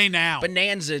she weigh now?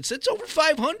 bonanza. It's over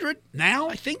 500. Now?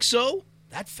 I think so.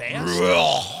 That fast?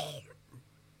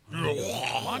 I'm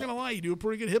not gonna lie, you do a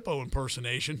pretty good hippo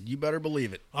impersonation. You better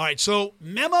believe it. All right, so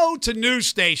memo to news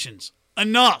stations.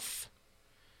 Enough.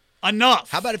 How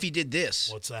about if you did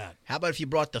this? What's that? How about if you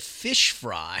brought the fish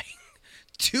fry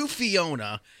to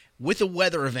Fiona with a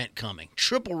weather event coming?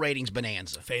 Triple ratings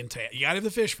bonanza. Fantastic. You gotta have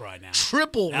the fish fry now.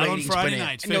 Triple Out on ratings Friday bonanza.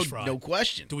 nights, fish fry. No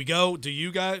question. Do we go? Do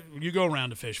you guys? You go around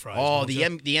to fish fries? Oh, don't the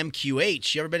you? the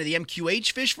MQH. You ever been to the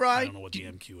MQH fish fry? I don't know what the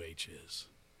MQH is.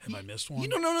 Have I missed one? You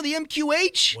don't know the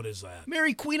MQH? What is that?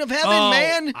 Mary Queen of Heaven, Oh,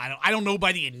 man. I don't know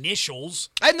by the initials.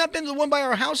 I've not been to the one by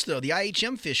our house, though, the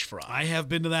IHM fish fry. I have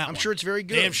been to that I'm one. sure it's very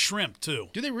good. They have shrimp too.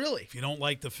 Do they really? If you don't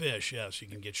like the fish, yes, you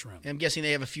can get shrimp. I'm guessing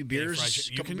they have a few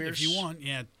beers, You couple can beers. if you want.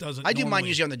 Yeah, it doesn't. I do mine normally-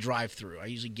 usually on the drive-through. I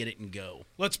usually get it and go.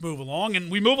 Let's move along, and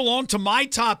we move along to my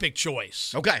topic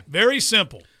choice. Okay. Very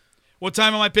simple. What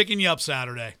time am I picking you up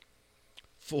Saturday?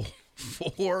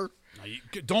 Four.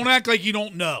 Now, don't act like you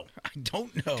don't know, I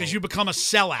don't know. because you become a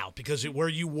sellout because of where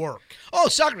you work. Oh,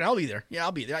 soccer night. I'll be there. Yeah,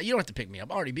 I'll be there. You don't have to pick me up.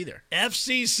 I'll already be there.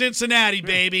 FC Cincinnati,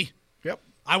 baby. Yep.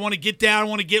 I want to get down. I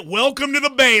want to get welcome to the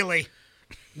Bailey.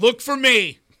 Look for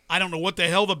me. I don't know what the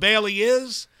hell the Bailey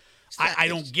is. I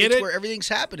don't get it's it. where everything's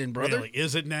happening, brother. Really,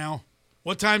 is it now?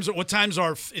 What times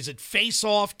are? Is it face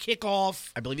off, kickoff?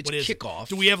 I believe it's What is it? kickoff.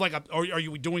 Do we have like a? Are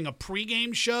you doing a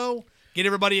pregame show? Get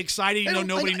everybody excited. I don't-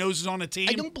 Nobody knows who's on the team.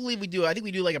 I don't believe we do. I think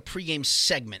we do like a pregame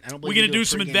segment. I don't believe We're going to we do a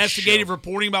some pregame investigative show.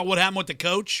 reporting about what happened with the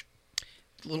coach.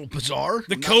 A little bizarre.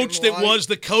 The I'm not coach gonna that lie. was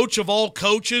the coach of all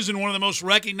coaches and one of the most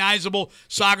recognizable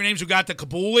soccer names who got the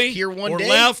Kabuli. Here one or day,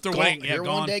 left or gone, waiting. Yeah, here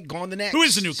gone. one day, gone the next. Who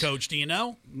is the new coach? Do you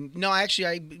know? No, actually,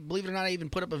 I believe it or not, I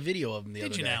even put up a video of him the Did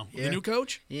other you day. know? Yeah. The new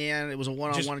coach? Yeah, and it was a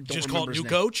one-on-one. Just- Don't just remember call it his new name.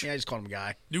 coach? Yeah, I just called him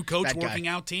guy. New coach That guy. working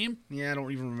out team? Yeah, I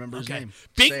don't even remember his Okay. name.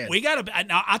 Big. Sad. We got to.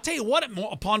 Now I'll tell you what.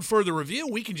 Upon further review,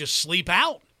 we can just sleep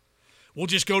out. We'll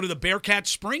just go to the Bearcats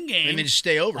spring game and then just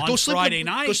stay over. on Go sleep Friday in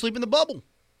the, night. Go sleep in the bubble,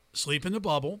 Sleep in the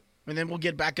bubble. and then we'll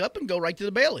get back up and go right to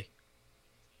the Bailey.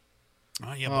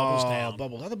 Oh yeah, bubbles down.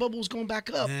 Bubble. How the bubble was going back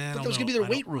up? I I don't thought that was know. gonna be their I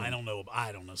weight don't- room. I don't know.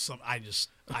 I don't know.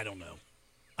 I don't know.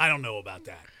 I don't know about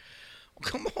that.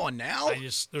 Come on now.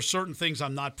 There's certain things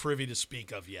I'm not privy to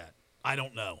speak of yet. I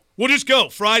don't know. We'll just go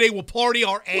Friday. We'll party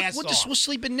our ass off. We'll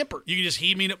sleep in Nipper. You can just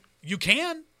heat me up. You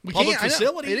can. We Public can. I know.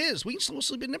 facility. It is. We'll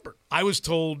sleep in Nipper. I was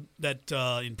told that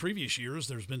in previous years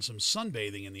there's been some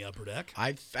sunbathing in the upper deck.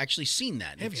 I've actually seen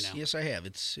that. Have you now? Yes, I have.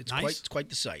 It's Nice. quite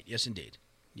the sight. Yes, indeed.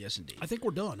 Yes, indeed. I think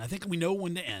we're done. I think we know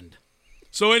when to end.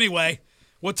 So anyway,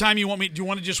 what time you want me? Do you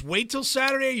want to just wait till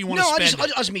Saturday? Or you want No, to I'll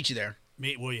spend it? just meet you there.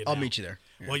 Will you? I'll now? meet you there.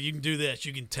 Yeah. Well, you can do this.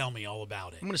 You can tell me all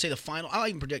about it. I'm going to say the final. I'll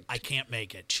even predict I can't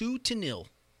make it. 2-0.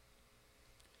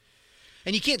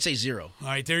 And you can't say 0. All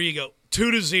right, there you go.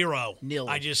 2-0. Nil.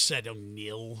 I just said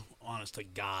nil. Honest to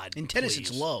God. In tennis, please.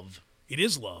 it's love. It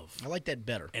is love. I like that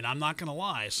better. And I'm not going to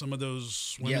lie. Some of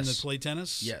those women Yes. that play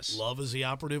tennis, Yes. love is the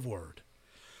operative word.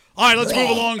 All right, let's move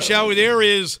along, shall we? There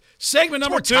is segment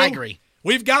number 2. more tigery.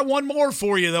 We've got one more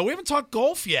for you, though. We haven't talked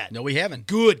golf yet. No, we haven't.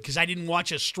 Good, because I didn't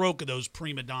watch a stroke of those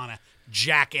prima donna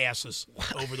jackasses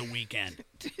over the weekend.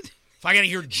 If I got to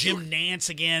hear Jim Nance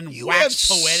again, You wax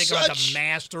have poetic about the such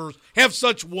Masters, have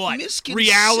such what? misconceptions.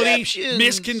 Reality?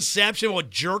 Misconception? What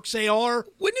jerks they are?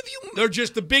 When have you? They're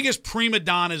just the biggest prima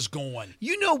donnas going.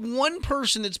 You know one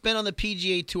person that's been on the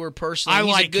PGA Tour personally. I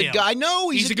he's like a good him. guy. No,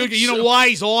 he's a good guy. You know why?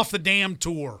 He's off the damn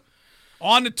tour.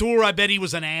 On the tour, I bet he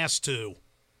was an ass too.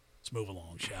 Let's move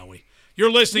along, shall we?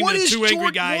 You're listening What to the is Two Angry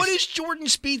Jordan? Guys. What has Jordan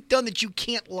Spieth done that you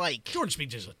can't like? Jordan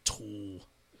Spieth is a tool.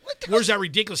 Where's that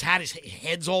ridiculous hat? His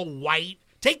head's all white.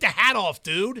 Take the hat off,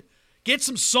 dude. Get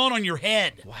some sun on your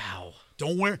head. Wow.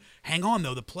 Hang on,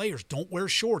 though. The players don't wear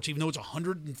shorts, even though it's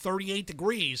 138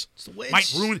 degrees. It's the way Might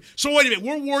it's- ruin. So wait a minute.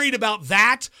 We're worried about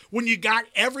that when you got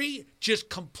every just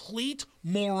complete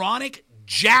moronic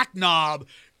jackknob.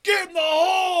 Get in the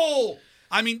hole.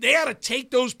 I mean, they ought to take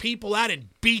those people out and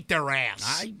beat their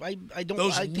ass. I don't.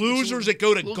 Those I think it's losers a that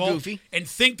go to little golf goofy. and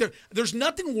think there's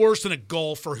nothing worse than a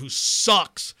golfer who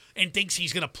sucks and thinks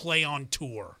he's going to play on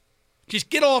tour. Just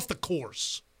get off the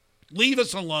course. Leave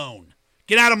us alone.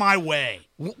 Get out of my way.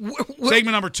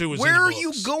 Segment number 2 is in Where the are books.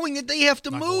 you going that they have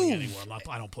to I'm not move? going anywhere.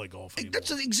 I don't play golf anymore.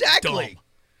 That's exactly. Dumb.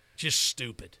 Just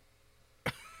stupid.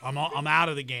 I'm out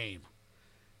of the game.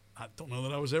 I don't know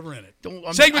that I was ever in it.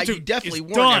 Segment 2 You definitely is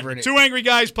weren't done. ever in it. Two Angry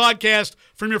Guys podcast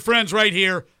from your friends right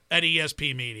here at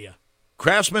ESP Media.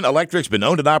 Craftsman Electric's been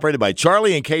owned and operated by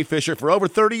Charlie and Kay Fisher for over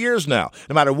 30 years now.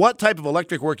 No matter what type of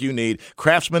electric work you need,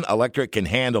 Craftsman Electric can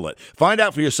handle it. Find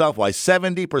out for yourself why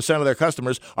 70% of their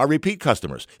customers are repeat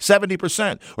customers.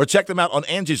 70%. Or check them out on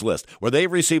Angie's List, where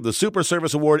they've received the Super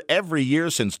Service Award every year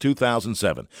since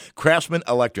 2007. Craftsman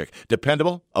Electric.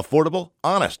 Dependable, affordable,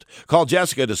 honest. Call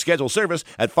Jessica to schedule service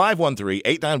at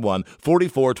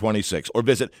 513-891-4426 or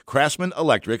visit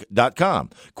craftsmanelectric.com.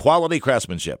 Quality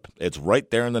craftsmanship. It's right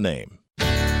there in the name.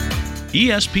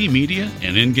 ESP Media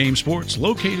and In-Game Sports,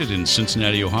 located in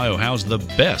Cincinnati, Ohio, house the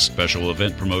best special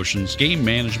event promotions, game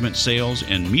management, sales,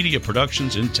 and media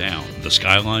productions in town. The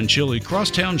Skyline Chili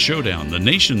Crosstown Showdown, the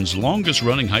nation's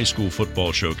longest-running high school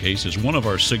football showcase, is one of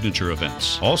our signature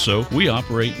events. Also, we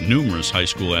operate numerous high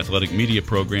school athletic media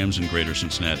programs in Greater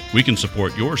Cincinnati. We can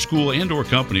support your school and or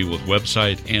company with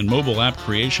website and mobile app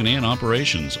creation and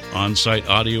operations, on-site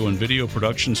audio and video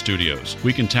production studios.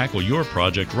 We can tackle your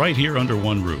project right here under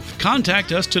one roof.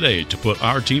 Contact us today to put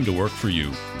our team to work for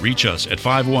you. Reach us at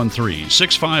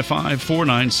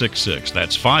 513-655-4966.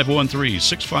 That's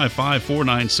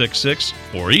 513-655-4966.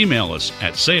 Or email us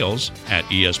at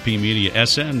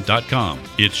sales@espmediasn.com.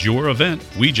 It's your event.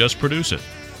 We just produce it.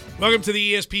 Welcome to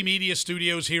the ESP Media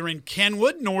Studios here in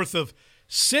Kenwood, north of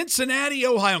Cincinnati,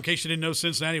 Ohio. In case you didn't know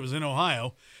Cincinnati was in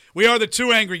Ohio. We are the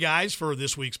Two Angry Guys for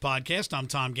this week's podcast. I'm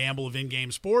Tom Gamble of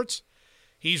In-Game Sports.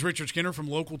 He's Richard Skinner from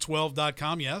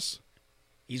Local12.com, yes?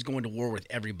 He's going to war with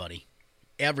everybody.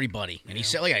 Everybody. And he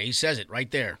says it right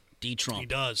there. D. Trump. He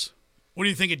does. What do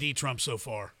you think of D. Trump so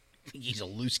far? I think he's a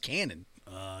loose cannon.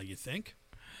 You think?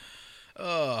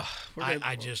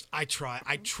 I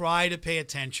try to pay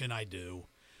attention. I do,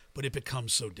 but it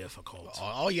becomes so difficult.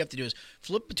 All you have to do is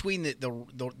flip between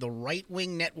the right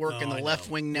wing network and the I left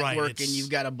know. wing Right, network, it's- and you've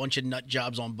got a bunch of nut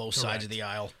jobs on both sides of the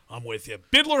aisle. I'm with you.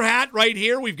 Biddler Hat right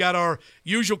here. We've got our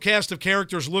usual cast of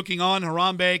characters looking on.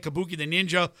 Harambe, Kabuki the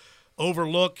Ninja,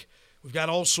 Overlook. We've got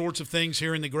all sorts of things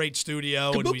here in the great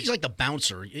studio. Kabuki's like the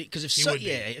bouncer, because if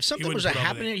something wouldn't was put up with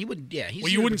happening, it. he would. Yeah, he's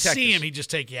Well, you here to wouldn't protect see us. him. He'd just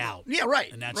take you out. Yeah,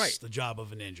 right. And that's right. the job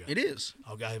of a ninja. It is.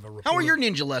 I'll have a report. How are your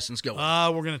ninja lessons going?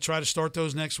 We're going to try to start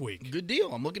those next week. Good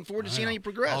deal. I'm looking forward to seeing how you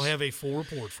progress. I'll have a full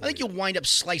report for I think you. you'll wind up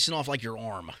slicing off like your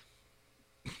arm.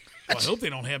 Well, I hope they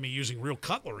don't have me using real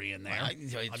cutlery in there.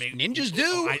 Ninjas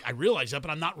do. I realize that,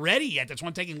 but I'm not ready yet. That's why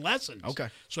I'm taking lessons. Okay.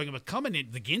 So I can become the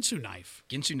Ginsu knife.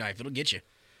 Ginsu knife. It'll get you.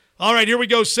 All right, here we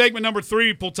go. Segment number 3.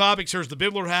 We pull topics. Here's the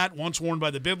Biddler hat, once worn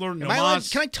by the Biddler. Am I allowed,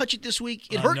 can I touch it this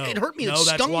week? It hurt. No. It hurt me. No, It that's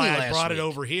stung why me last I brought week. it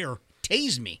over here.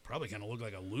 Tased me. Probably kind of look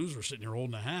like a loser sitting here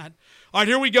holding a hat. All right,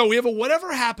 here we go. We have a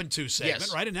Whatever Happened To segment,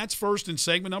 Yes. right? And that's first in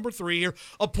segment number 3 here.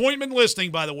 Appointment listening,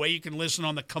 by the way. You can listen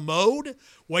on the commode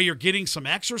where you're getting some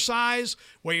exercise,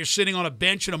 where you're sitting on a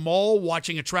bench in a mall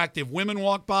watching attractive women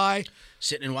walk by.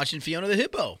 Sitting and watching Fiona the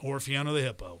Hippo. Or Fiona the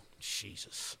Hippo.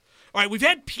 Jesus. All right, we've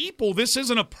had people. This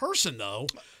isn't a person, though.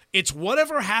 It's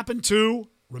Whatever Happened To,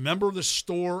 remember the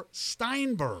store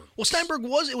Steinberg. Well, Steinberg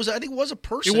was I think it was a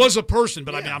person. It was a person,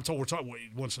 but I Yeah. mean, I'm told he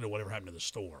wants to know whatever happened to the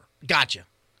store. Gotcha.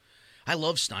 I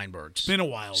love Steinbergs. It's been a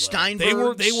while, though.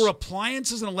 Steinbergs. They were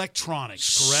appliances and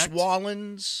electronics, correct?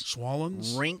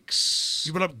 Swallens. Rinks.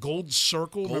 You put up Gold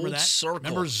Circle. Remember Gold that? Circle.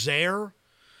 Remember Zare?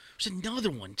 There's another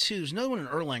one, too. There's another one in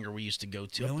Erlanger we used to go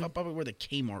to. Really? Probably where the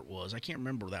Kmart was. I can't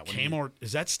remember that one. Kmart.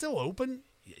 Is that still open?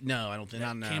 No, I don't think.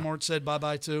 No. Kmart said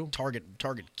bye-bye too? Target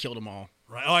killed them all.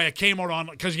 Right. Oh, yeah, Kmart on.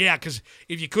 Because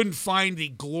if you couldn't find the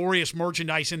glorious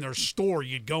merchandise in their store,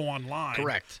 you'd go online.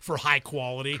 Correct. For high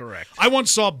quality. Correct. I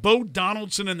once saw Bo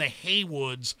Donaldson and the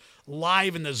Haywoods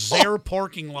live in the Zare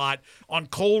parking lot on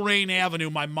Coleraine Avenue.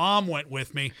 My mom went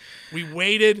with me. We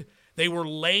waited. They were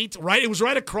late. Right. It was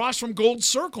right across from Gold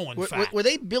Circle, in fact. Were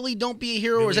they Billy Don't Be a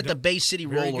Hero, or was that the Bay City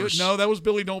Very Rollers? good. No, that was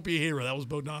Billy Don't Be a Hero. That was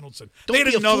Bo Donaldson. Don't they had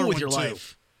be a another fool with one your too.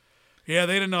 life. Yeah,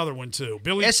 they had another one too.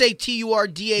 Billy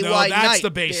SATURDAY. No, that's Night. the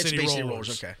Bay It's City Bay City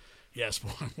Rollers. Okay. Yes, boy,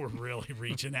 we're really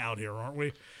reaching out here, aren't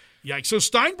we? Yikes. So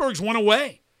Steinberg's went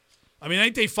away. I mean, I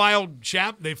think they filed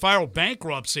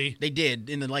bankruptcy. They did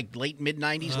in the late mid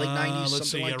 90s, late 90s, Let's something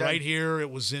see. like Yeah, that. right here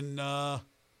it was in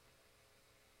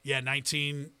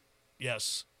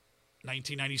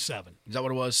 1997. Is that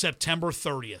what it was? September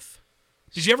 30th.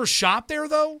 Did you ever shop there,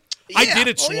 though? I Yeah. did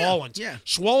at Oh, yeah. Swallens. Yeah.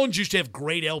 Swallens used to have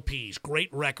great LPs, great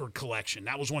record collection.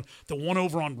 That was one. The one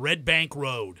over on Red Bank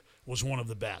Road was one of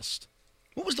the best.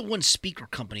 What was the one speaker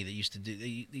company that used to do?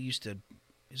 They used to.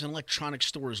 It was an electronic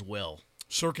store as well.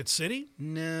 Circuit City?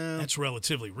 No, That's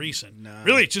relatively recent. no.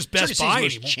 Really, it's just Best Circuit Buy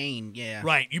City's anymore. chain. Yeah.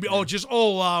 Right. You mean?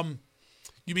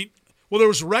 Well, there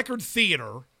was Record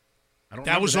Theater. I don't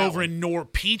That remember was over one. in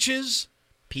Peaches.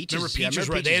 Peaches. Remember Yeah, I Peaches?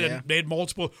 remember Right. Peaches, They had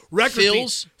multiple Record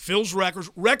Phil's? Phil's Records.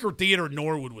 Record Theater in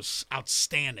Norwood was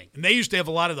outstanding, and they used to have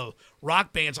a lot of the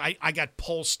rock bands. I got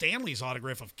Paul Stanley's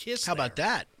autograph of Kiss. How about there.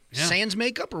 that? Yeah. Sans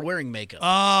makeup or wearing makeup?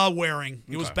 Wearing.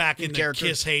 It was Okay. back In in the character.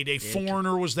 Kiss heyday.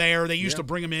 Foreigner was there. They used to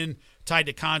bring them in tied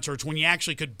to concerts when you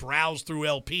actually could browse through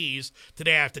LPs.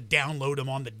 Today I have to download them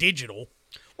on the digital.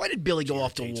 Why did Billy go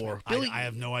off to war? Billy, I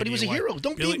have no idea. But he was a why. hero.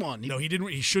 Don't Billy, be one. No, he didn't.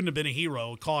 He shouldn't have been a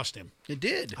hero. It cost him. It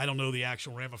did. I don't know the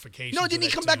actual ramifications. No, of didn't he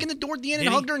that come back tune. in the door at the end Did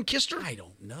and he? hugged her and kissed her? I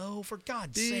don't know. For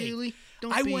God's Billy, sake,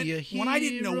 don't I be went a when I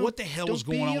didn't know hero. what the hell was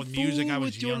Don't going be on a with music. I fool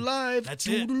was with your young. life. That's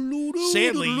it. Doo-doo-doo-doo-doo.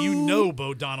 Sadly, you know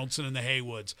Bo Donaldson and the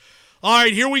Haywoods. All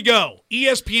right, here we go.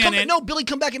 ESPN. No, Billy,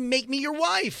 come back and make me your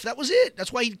wife. That was it.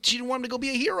 That's why she didn't want him to go be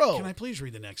a hero. Can I please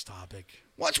read the next topic?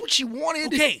 Well, that's what she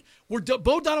wanted. Okay, we're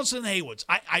Bo Donaldson and the Haywoods.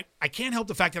 I can't help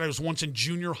the fact that I was once in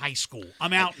junior high school.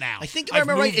 I'm out now. I think if I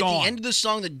remember right, at moved on. the end of the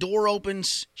song, the door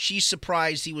opens. She's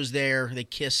surprised he was there. They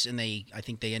kiss, and I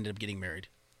think they ended up getting married.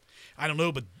 I don't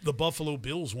know, but the Buffalo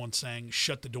Bills once sang,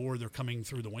 "Shut the door, they're coming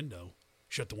through the window.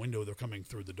 Shut the window, they're coming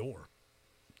through the door."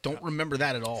 Don't remember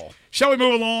that at all. Shall we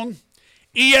move along?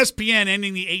 ESPN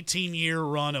ending the 18-year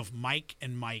run of Mike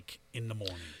and Mike in the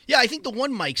morning. Yeah, I think the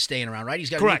one Mike's staying around, right? He's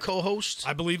got Correct. a new co-host.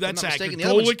 I believe that's if I'm not accurate. mistaken. The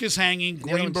other one's- Golick is hanging. other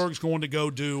one's- Greenberg's going to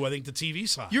go do, I think, the TV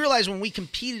side. You realize when we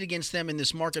competed against them in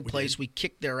this marketplace, we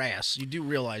kicked their ass. You do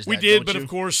realize that, We did, don't but you? of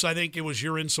course, I think it was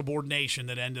your insubordination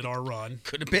that ended our run.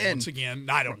 Could have been. Once again,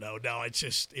 I don't know. No, it's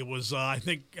just it was. I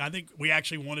think we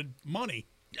actually wanted money.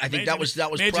 I think that was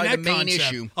Imagine probably the main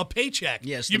concept. issue. A paycheck.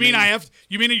 Yes, You the mean main-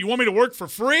 you mean you want me to work for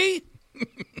free?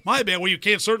 My bad. Well,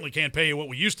 you certainly can't pay you what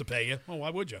we used to pay you. Well,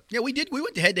 why would you? Yeah, we did. We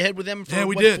went head-to-head with them for, Yeah,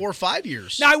 we did. 4 or 5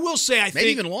 years. Now, I will say, I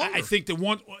think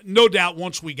that no doubt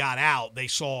once we got out, they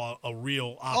saw a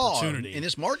real opportunity. In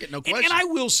this market, no question. And I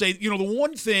will say, the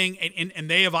one thing, and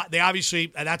they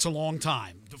obviously, that's a long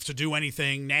time to do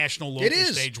anything, national, local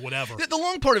stage, whatever. The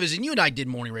long part of it is, and you and I did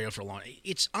morning radio for a long time,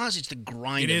 it's honestly, it's the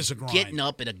grind. It is a grind. Getting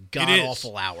up at a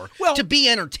god-awful hour to be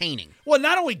entertaining. Well,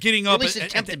 not only getting up. Or at least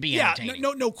attempt to be entertaining.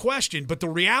 No question. But the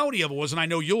reality of it was, and I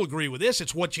know you'll agree with this,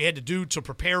 it's what you had to do to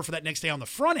prepare for that next day on the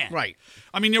front end. Right.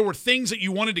 I mean, there were things that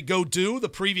you wanted to go do the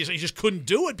previous day. You just couldn't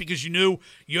do it because you knew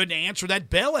you had to answer that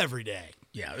bell every day.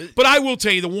 Yeah. But I will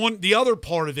tell you, the other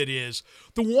part of it is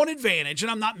the one advantage,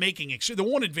 and I'm not making the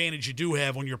one advantage you do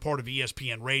have when you're part of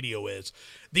ESPN Radio is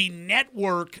the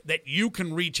network that you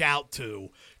can reach out to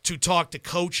talk to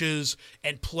coaches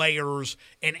and players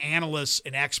and analysts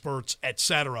and experts,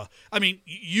 etc. I mean,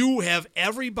 you have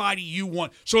everybody you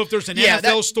want. So if there's an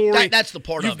NFL story, that's the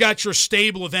part you've got your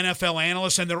stable of NFL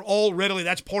analysts, and they're all readily,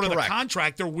 that's part of the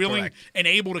contract. They're willing and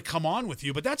able to come on with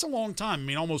you. But that's a long time. I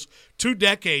mean, almost 2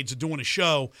 decades of doing a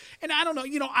show. And I don't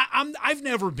know, I've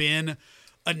never been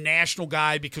a national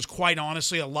guy because, quite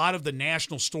honestly, a lot of the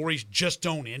national stories just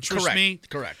don't interest me.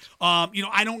 Correct.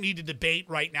 I don't need to debate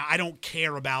right now. I don't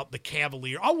care about the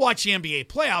Cavaliers. I'll watch the NBA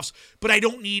playoffs, but I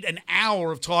don't need an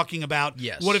hour of talking about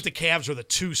what if the Cavs are the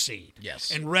 2 seed. Yes.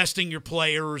 And resting your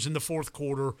players in the fourth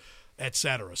quarter, et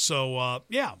cetera. So,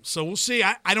 so we'll see.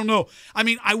 I don't know. I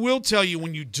mean, I will tell you,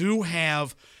 when you do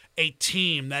have a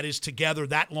team that is together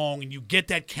that long and you get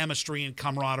that chemistry and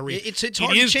camaraderie, it's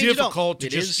hard it is to change difficult it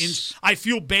to up. just I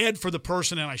feel bad for the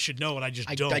person, and I should know it. I just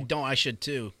don't. I don't. I should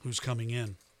too. Who's coming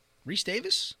in? Reese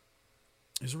Davis?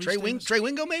 Is it Trey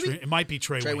Wingo, maybe? It might be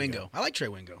Trey Wingo. I like Trey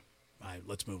Wingo. All right,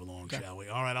 let's move along, shall we?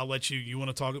 All right, I'll let you. You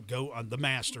want to go on the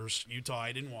Masters, Utah?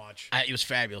 I didn't watch. It was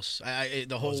fabulous.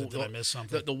 Did I miss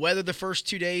something? The weather the first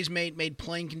 2 days made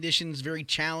playing conditions very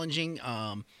challenging.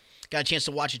 Got a chance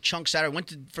to watch a chunk Saturday.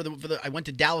 I went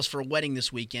to Dallas for a wedding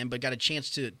this weekend, but got a chance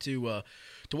to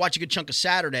watch a good chunk of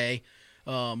Saturday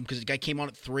because the guy came on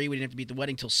at 3. We didn't have to be at the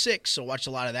wedding till 6, so watched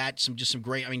a lot of that. Some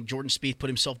great. I mean, Jordan Spieth put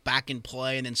himself back in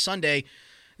play, and then Sunday,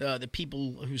 the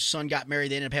people whose son got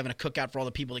married, they ended up having a cookout for all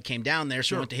the people that came down there.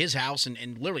 So we went to his house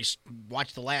and literally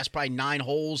watched the last probably 9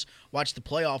 holes, watched the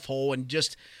playoff hole, and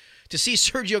just to see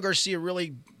Sergio Garcia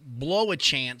really blow a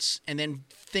chance and then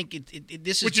think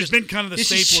this is which just, has been kind of the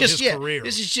staple of his career.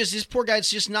 This is just this poor guy. It's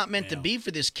just not meant to be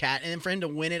for this cat, and then for him to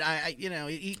win it,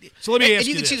 So let me ask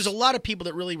you. You can this. see there's a lot of people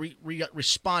that really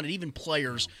responded, even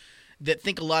players that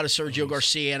think a lot of Sergio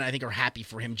Garcia, and I think are happy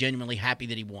for him, genuinely happy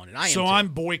that he won it. I'm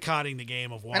boycotting the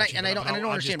game of watching. And I don't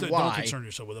understand why. Don't concern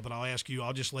yourself with it, but I'll ask you.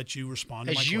 I'll just let you respond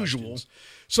to my as usual. Questions.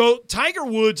 So Tiger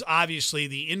Woods, obviously,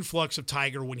 the influx of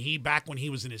Tiger when he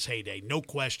was in his heyday, no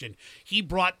question, he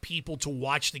brought people to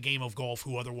watch the game of golf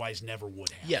who otherwise never would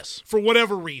have. Yes. For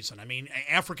whatever reason. I mean,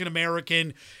 African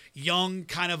American, young,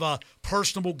 kind of a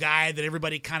personable guy that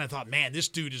everybody kind of thought, man, this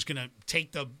dude is going to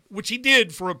take which he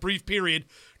did for a brief period,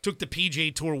 took the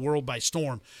PGA Tour world by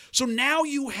storm. So now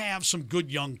you have some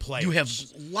good young players. You have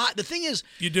a lot. The thing is,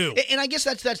 you do, and I guess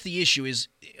that's the issue. Is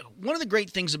one of the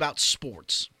great things about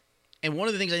sports, and one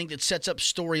of the things I think that sets up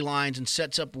storylines and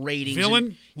sets up ratings.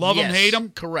 Villain, love them, hate them.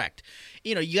 Correct.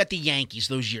 You got the Yankees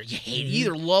those years. You hate. You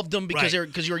either loved them because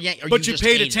you're a Yankee, but you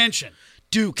paid attention.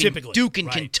 Duke and right.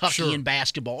 Kentucky in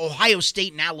basketball, Ohio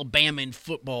State and Alabama in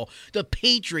football, the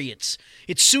Patriots.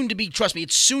 It's soon to be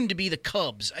the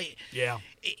Cubs.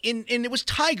 And it was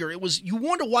Tiger. You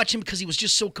wanted to watch him because he was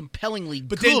just so compellingly good.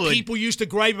 But then people used to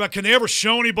gripe about, can they ever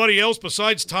show anybody else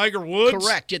besides Tiger Woods?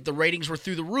 Correct. Yet the ratings were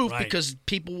through the roof because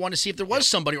people want to see if there was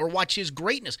somebody or watch his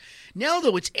greatness. Now,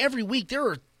 though, it's every week. There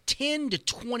are 10 to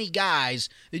 20 guys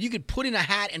that you could put in a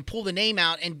hat and pull the name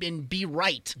out and be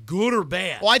right. Good or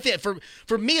bad? Well, I think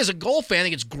for me as a golf fan, I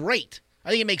think it's great. I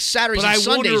think it makes Saturdays and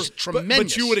Sundays tremendous.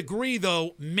 But you would agree,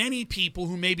 though, many people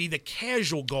who may be the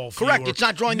casual golf correct, viewer, it's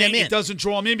not drawing them in. It doesn't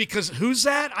draw them in because who's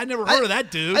that? I never heard of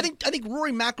that dude. I think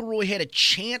Rory McIlroy had a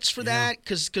chance for that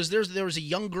because there was a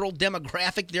young girl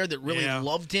demographic there that really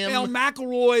loved him.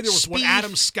 McIlroy, there was Spieth,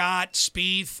 Adam Scott,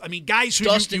 Spieth. I mean, guys who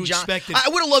you expected. I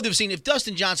would have loved to have seen if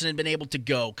Dustin Johnson had been able to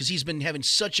go because he's been having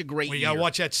such a great year. You got to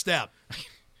watch that step.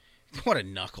 What a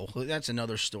knuckle. That's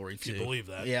another story, too. You believe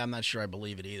that? Yeah, I'm not sure I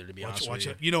believe it either, to be honest with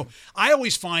you. I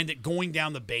always find that going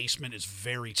down the basement is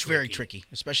very tricky. It's very tricky,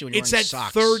 especially when you're wearing socks.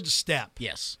 It's that third step.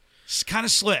 Yes. It's kind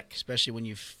of slick. Especially when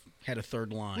you've had a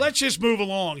third line. Let's just move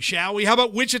along, shall we? How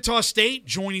about Wichita State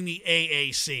joining the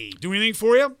AAC? Do anything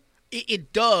for you?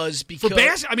 It does because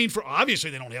for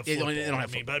obviously they don't have football. They don't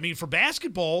have football. But for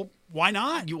basketball, why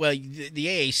not? The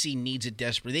AAC needs it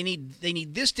desperately. They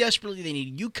need this desperately. They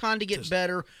need UConn to get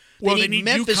better. They need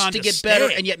Memphis UConn to get better,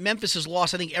 and yet Memphis has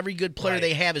lost. I think every good player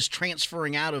they have is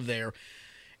transferring out of there.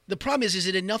 The problem is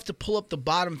it enough to pull up the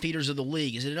bottom feeders of the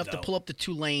league? Is it enough to pull up the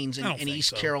Tulanes and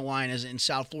East Carolinas and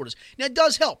South Floridas? Now, it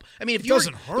does help. I mean,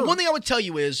 the one thing I would tell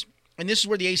you is, and this is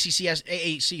where the AAC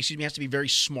has to be very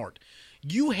smart.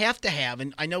 You have to have,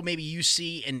 and I know maybe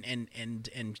UC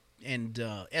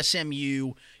and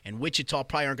SMU and Wichita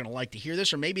probably aren't going to like to hear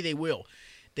this, or maybe they will.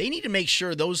 They need to make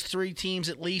sure those three teams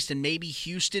at least, and maybe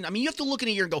Houston. I mean, you have to look in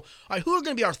a year and go, all right, who are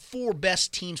going to be our 5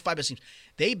 best teams?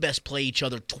 They best play each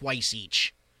other twice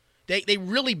each. They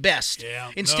really best.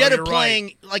 Yeah. Instead of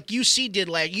playing like UC did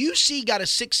last. UC got a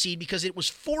 6 seed because it was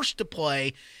forced to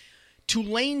play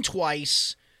Tulane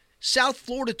twice, South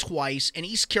Florida twice, and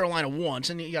East Carolina once,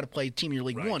 and you got to play a team in your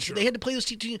league once. Sure. But they had to play those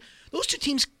two teams. Those two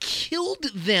teams killed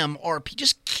them, RP.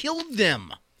 Just killed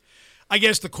them. I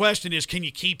guess the question is, can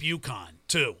you keep UConn,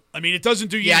 too? I mean, it doesn't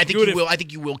do you any good. will. I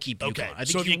think you will keep UConn. Okay. I think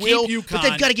so if you will, keep UConn, but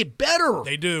they've got to get better.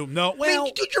 They do. No, well,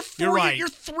 dude, you're right. You're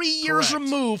 3 years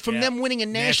removed from them winning a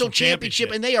national championship,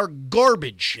 and they are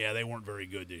garbage. Yeah, they weren't very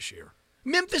good this year.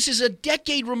 Memphis is a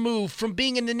decade removed from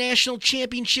being in the national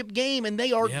championship game, and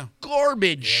they are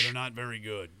garbage. Yeah, they're not very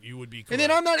good. You would be correct.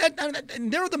 And then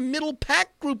and they're the middle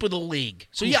pack group of the league.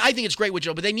 So, I think it's great with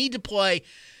Joe, but they need to play.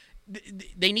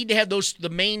 They need to have the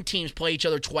main teams play each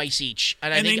other twice each.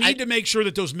 And they need to make sure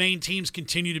that those main teams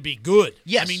continue to be good.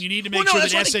 Yes. I mean, you need to make sure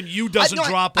that SMU doesn't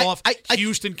drop off,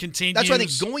 Houston continues. That's why I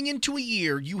think going into a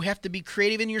year, you have to be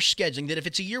creative in your scheduling, that if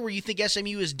it's a year where you think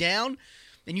SMU is down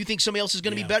and you think somebody else is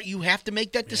going to be better, you have to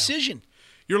make that decision.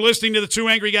 You're listening to the Two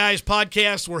Angry Guys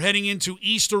podcast. We're heading into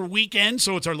Easter weekend,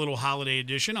 so it's our little holiday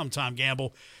edition. I'm Tom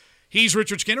Gamble. He's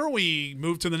Richard Skinner. We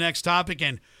move to the next topic,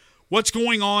 and what's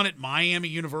going on at Miami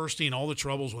University and all the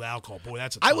troubles with alcohol. Boy,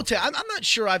 that's a tough I will tell you, I'm not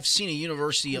sure I've seen a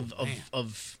university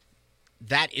of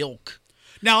that ilk.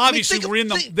 Now, obviously,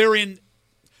 they're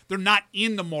not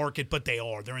in the market, but they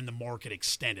are. They're in the market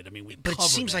extended. I mean, but it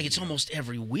seems like it's almost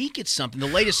every week it's something. The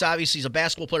latest, obviously, is a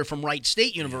basketball player from Wright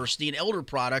State University, an elder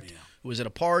product, who was at a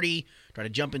party, tried to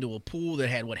jump into a pool that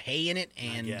had hay in it,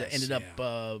 and ended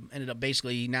up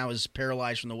basically now is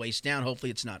paralyzed from the waist down. Hopefully,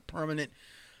 it's not permanent.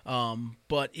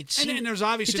 But it seems, and there's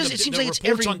obviously it seems like reports it's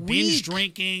every on binge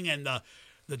drinking and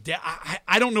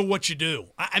I don't know what you do.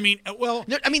 I mean,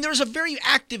 there's a very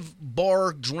active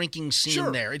bar drinking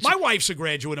scene there. My wife's a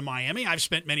graduate of Miami. I've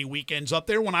spent many weekends up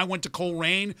there. When I went to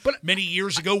Coleraine many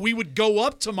years ago, we would go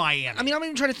up to Miami. I mean, I'm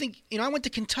even trying to think. I went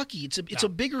to Kentucky. It's a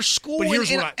bigger school. But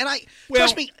here's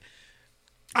trust me.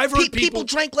 I've heard people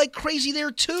drank like crazy there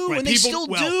too, and they still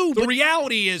do. The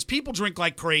reality is, people drink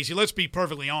like crazy. Let's be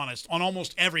perfectly honest. On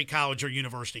almost every college or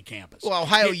university campus. Well,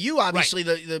 Ohio U, obviously,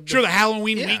 the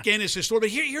Halloween weekend is historic.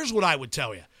 But here's what I would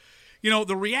tell you.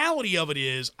 The reality of it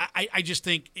is, I just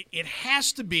think it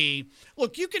has to be,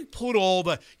 look, you can put all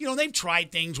the, they've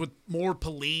tried things with more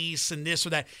police and this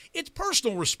or that. It's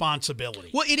personal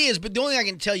responsibility. Well, it is, but the only thing I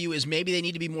can tell you is maybe they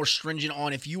need to be more stringent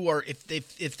on if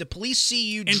the police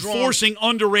see you enforcing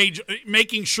underage,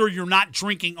 making sure you're not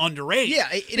drinking underage. Yeah,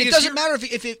 it doesn't matter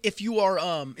if you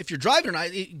are if you're driving or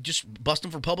not. Just bust them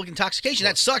for public intoxication.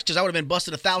 That sucks because I would have been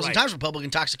busted 1,000 times for public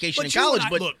intoxication in college.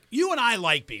 But look, you and I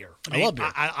like beer. I love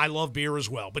beer. I love beer as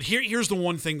well. But here's the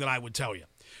one thing that I would tell you.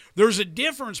 There's a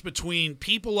difference between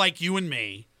people like you and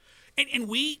me, and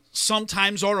we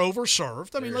sometimes are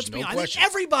overserved. I mean, let's be honest.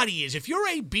 Everybody is. If you're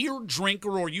a beer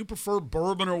drinker or you prefer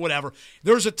bourbon or whatever,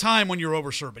 there's a time when you're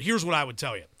overserved. But here's what I would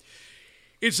tell you.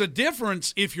 It's a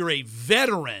difference if you're a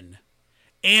veteran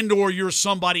and or you're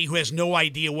somebody who has no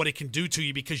idea what it can do to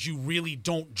you because you really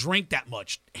don't drink that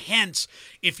much. Hence,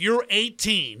 if you're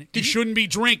 18, you shouldn't be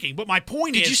drinking. But my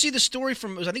point is... Did you see the story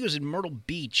from, I think it was in Myrtle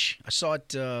Beach. I saw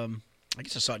it, I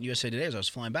guess I saw it in USA Today as I was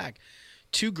flying back.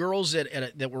 2 girls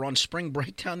that were on spring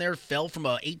break down there fell from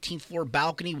a 18th floor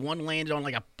balcony. One landed on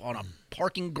on a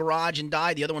parking garage and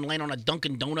died. The other one landed on a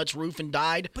Dunkin' Donuts roof and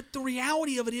died. But the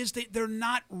reality of it is they're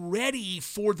not ready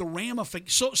for the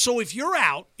ramifications. So if you're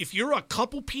a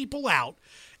couple people out,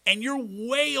 and you're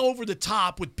way over the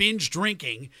top with binge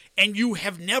drinking, and you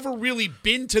have never really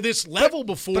been to this level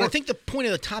before. But I think the point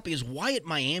of the topic is why at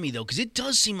Miami, though, because it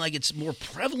does seem like it's more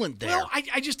prevalent there. Well,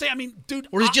 I just think, dude.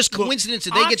 Or is it just coincidence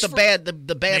that they get the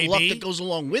bad luck that goes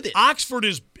along with it? Oxford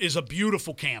is a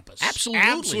beautiful campus.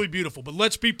 Absolutely beautiful. But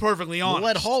let's be perfectly honest.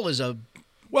 Millett Hall is a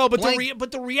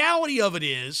but the reality of it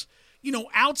is,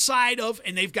 outside of,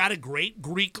 and they've got a great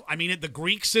Greek, the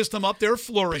Greek system up there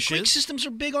flourishes. Greek systems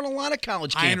are big on a lot of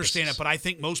college campuses. I understand it, but I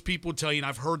think most people would tell you, and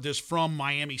I've heard this from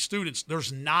Miami students,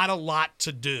 there's not a lot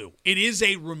to do. It is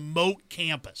a remote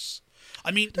campus.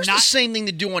 There's the same thing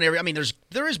to do on every.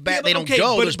 There is they don't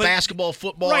go. There's basketball,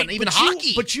 football, and even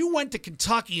hockey. But you went to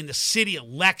Kentucky in the city of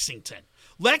Lexington.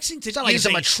 Lexington it's not like it's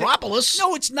a metropolis.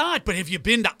 No, it's not. But have you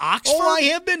been to Oxford? Oh, I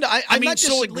have been to. I'm not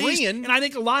disagreeing. And I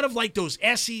think a lot of like those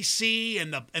SEC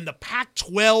and the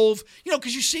Pac-12.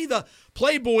 Because you see the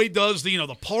Playboy does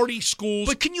the party schools.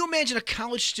 But can you imagine a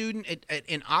college student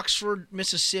in Oxford,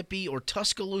 Mississippi, or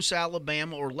Tuscaloosa,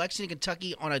 Alabama, or Lexington,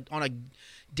 Kentucky on a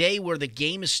day where the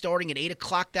game is starting at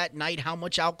 8:00 that night? How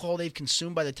much alcohol they've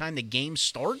consumed by the time the game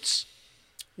starts?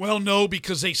 Well, no,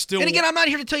 because they still. And again, I'm not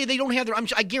here to tell you they don't have their.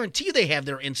 I guarantee you they have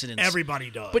their incidents.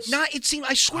 Everybody does, but not. It seems.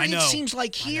 I swear, it seems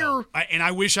like here. And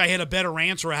I wish I had a better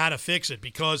answer of how to fix it,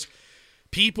 because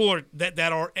people are that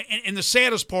are. And the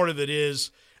saddest part of it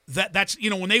is that's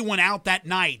when they went out that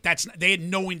night, they had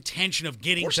no intention of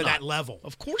getting to that level.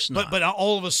 Of course not. But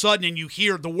all of a sudden, and you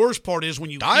hear the worst part is when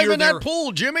you dive hear in that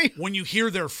pool, Jimmy. When you hear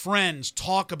their friends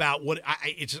talk about what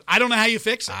I don't know how you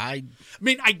fix it. I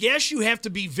guess you have to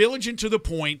be vigilant to the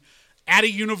point at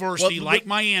a university like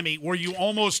Miami where you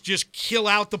almost just kill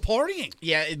out the partying.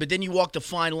 Yeah, but then you walk the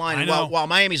fine line. And while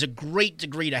Miami's a great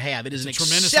degree to have, it is an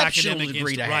tremendous exceptional academic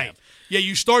degree to have. Yeah,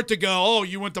 you start to go, oh,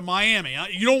 you went to Miami. Huh?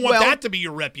 You don't want that to be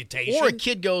your reputation. Or a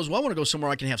kid goes, well, I want to go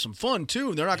somewhere I can have some fun, too.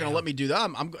 And they're not going to let me do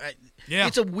that.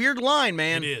 It's a weird line,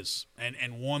 man. It is.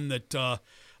 And one that I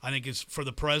think is for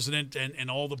the president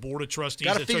and all the board of trustees.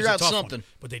 Got to figure out something.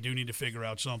 But they do need to figure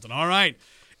out something. All right.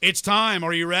 It's time.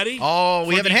 Are you ready? Oh,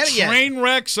 we haven't had it yet. Train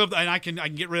wrecks and I can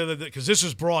get rid of it because this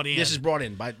is brought in. This is brought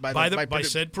in by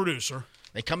said producer.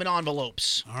 They come in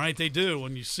envelopes. All right, they do.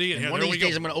 When you see it, and one of these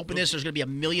days I'm going to open this. There's going to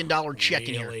be $1 million check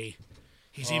in here.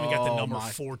 He's even got the number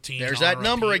 14. There's that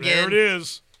number again. There it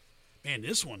is. Man,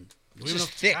 this one. This is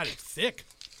thick. God, it's thick.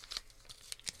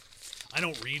 I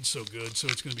don't read so good, so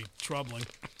it's going to be troubling.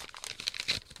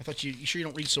 I thought you sure you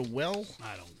don't read so well?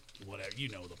 I don't. Whatever. You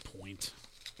know the point.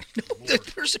 No,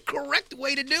 there's a correct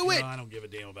way to do it. No, I don't give a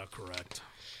damn about correct.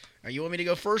 You want me to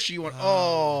go first, or you want?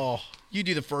 You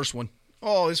do the first one.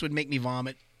 Oh, this would make me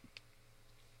vomit.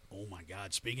 Oh, my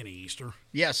God. Speaking of Easter.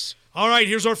 Yes. All right,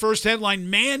 here's our first headline.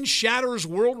 Man shatters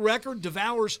world record,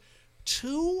 devours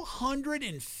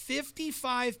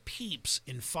 255 peeps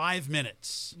in 5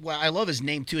 minutes. Well, I love his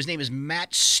name, too. His name is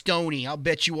Matt Stoney. I'll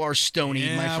bet you are Stoney,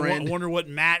 my friend. I wonder what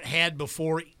Matt had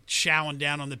before chowing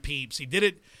down on the peeps. He did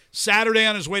it Saturday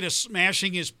on his way to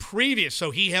smashing his previous, so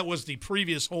he was the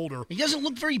previous holder. He doesn't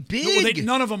look very big. No,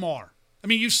 none of them are. I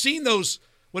mean, you've seen those.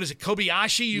 What is it,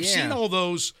 Kobayashi? You've seen all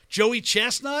those. Joey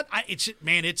Chestnut. It's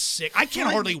sick. I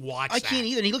can't hardly watch that. I can't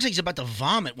either. And he looks like he's about to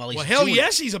vomit while he's doing it. Well, hell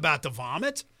yes, he's about to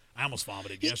vomit. I almost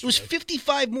vomited yesterday. It was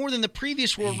 55 more than the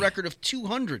previous world record of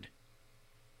 200.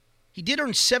 He did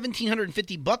earn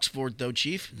 $1,750 for it, though,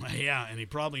 Chief. Yeah, and he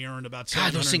probably earned about $700.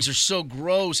 God, those things are so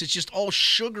gross. It's just all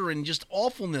sugar and just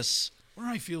awfulness. I wonder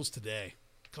how he feels today,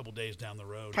 a couple days down the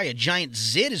road. Probably a giant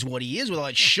zit is what he is with all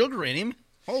that sugar in him.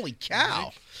 Holy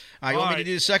cow. All right, you want me to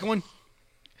do the second one?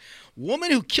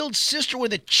 Woman who killed sister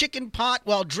with a chicken pot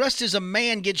while dressed as a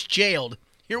man gets jailed.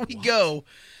 Here we go.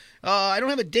 I don't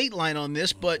have a dateline on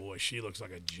this, but... boy, she looks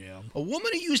like a gem. A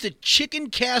woman who used a chicken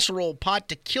casserole pot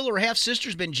to kill her half-sister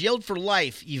has been jailed for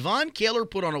life. Yvonne Kaler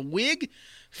put on a wig,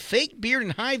 fake beard,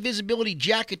 and high-visibility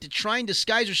jacket to try and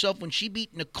disguise herself when she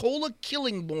beat Nicola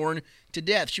Killingborn to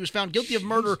death. She was found guilty of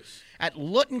murder at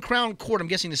Luton Crown Court. I'm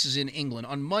guessing this is in England.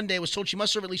 On Monday, was told she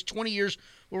must serve at least 20 years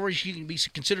before she can be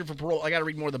considered for parole. I got to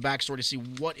read more of the backstory to see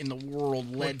what in the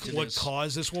world led to this. What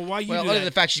caused this? Well, why you do other that? than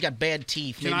the fact she's got bad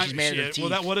teeth. Maybe she's mad at her teeth.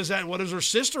 Well, what is that? What does her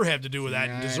sister have to do with that?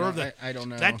 And deserve that? I don't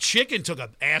know. That chicken took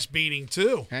an ass beating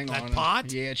too. Hang on. That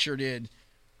pot? Yeah, it sure did.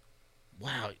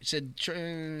 Wow. It said.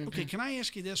 Okay, can I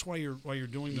ask you this while you're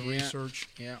doing the research?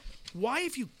 Yeah. Why,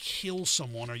 if you kill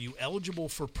someone, are you eligible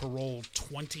for parole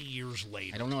 20 years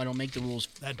later? I don't know. I don't make the rules.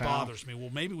 That bothers me. Well,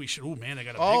 maybe we should. Oh man, I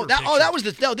got a bigger picture. That was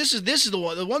the. No, this is the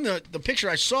one. The picture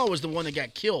I saw was the one that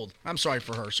got killed. I'm sorry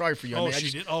for her. Sorry for you.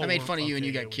 I made fun of you and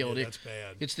you got killed. That's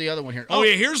bad. It's the other one here. Oh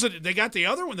yeah, they got the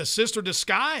other one. The sister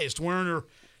disguised,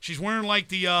 she's wearing like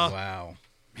the. Wow.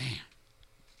 Man,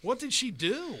 what did she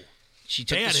do? She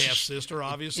took half sister,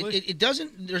 obviously. It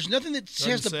doesn't. There's nothing that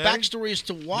says the backstory as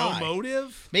to why. No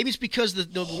motive. Maybe it's because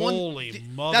the Holy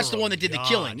one. Mother that's the one that did the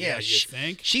killing. Yeah, you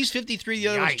think? She's 53. The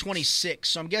other one's 26.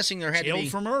 So I'm guessing there had to be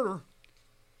jailed for murder.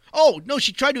 Oh no!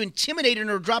 She tried to intimidate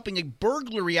her, dropping a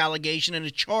burglary allegation and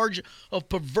a charge of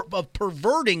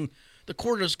perverting the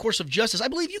course of justice. I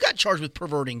believe you got charged with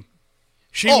perverting.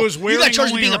 She was wearing. You got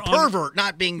charged with only being a her pervert,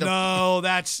 not being the. No,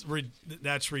 that's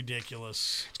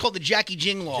ridiculous. It's called the Jackie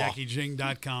Jing law.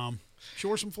 JackieJing.com. She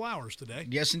wore some flowers today.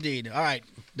 Yes, indeed. All right,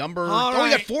 we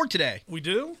right. got 4 today. We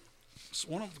do?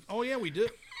 Yeah, we do.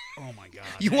 Oh, my God.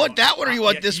 You want that one or you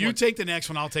want this one? You take the next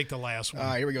one. I'll take the last one. All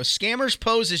right, here we go. Scammers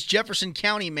pose as Jefferson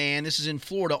County man. This is in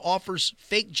Florida. Offers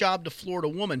fake job to Florida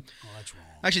woman. Oh, that's wrong.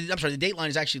 Actually, I'm sorry. The dateline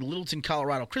is actually Littleton,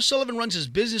 Colorado. Chris Sullivan runs his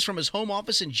business from his home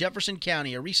office in Jefferson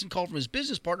County. A recent call from his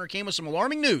business partner came with some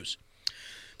alarming news.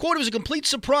 Quote, it was a complete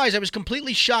surprise. I was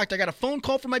completely shocked. I got a phone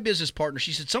call from my business partner.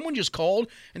 She said, someone just called,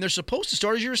 and they're supposed to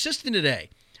start as your assistant today.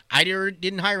 I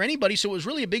didn't hire anybody, so it was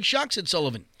really a big shock, said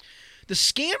Sullivan. The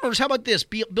scammers, how about this,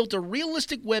 built a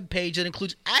realistic web page that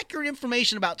includes accurate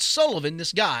information about Sullivan,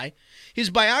 this guy,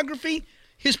 his biography,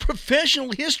 his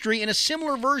professional history, and a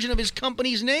similar version of his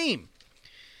company's name.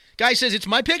 Guy says, it's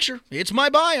my picture, it's my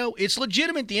bio, it's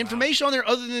legitimate. The information on there,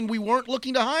 other than we weren't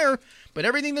looking to hire, but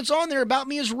everything that's on there about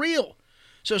me is real.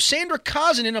 So Sandra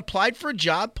Kozanen applied for a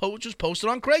job, which was posted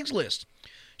on Craigslist.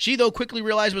 She, though, quickly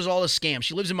realized it was all a scam.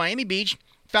 She lives in Miami Beach,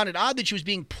 found it odd that she was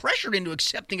being pressured into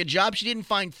accepting a job she didn't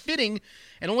find fitting,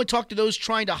 and only talked to those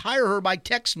trying to hire her by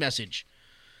text message.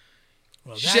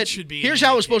 Well, she said, here's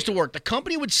how it was supposed to work. The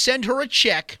company would send her a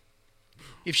check.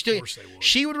 If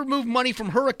she would remove money from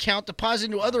her account, deposit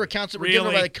into other accounts that were given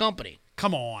her by the company.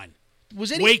 Come on.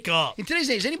 Wake up. In today's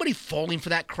day, is anybody falling for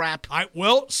that crap?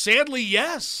 Well, sadly,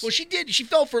 yes. Well, she did. She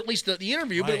fell for at least the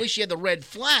interview, right. But at least she had the red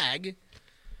flag.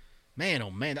 Man,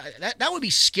 oh, man. That would be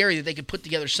scary that they could put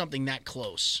together something that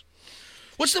close.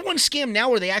 What's the one scam now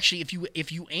where they actually,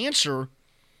 if you answer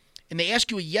and they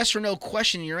ask you a yes or no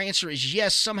question and your answer is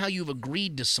yes, somehow you've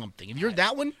agreed to something. Have you heard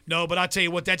that one? No, but I'll tell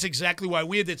you what, that's exactly why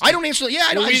we had this. I don't answer. Yeah,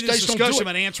 I don't. I just don't do it.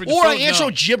 About answering or the I phone, answer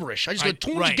no. gibberish. I just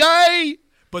go, right. guy.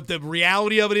 But the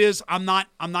reality of it is, I'm not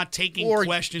taking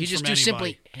questions you just from do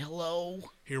anybody. Simply, hello.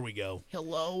 Here we go.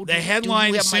 Hello. The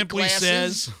headline simply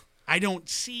says, I don't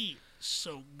see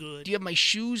so good. Do you have my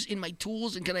shoes in my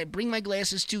tools, and can I bring my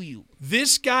glasses to you?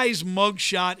 This guy's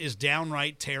mugshot is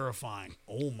downright terrifying.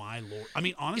 Oh, my Lord. I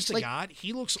mean, honest to God,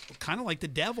 he looks kind of like the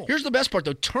devil. Here's the best part,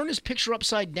 though. Turn his picture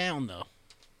upside down, though.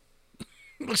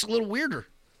 It looks a little weirder.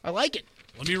 I like it.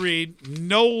 Let me read.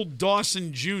 Noel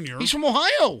Dawson Jr. He's from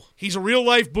Ohio. He's a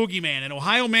real-life boogeyman. An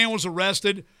Ohio man was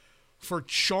arrested for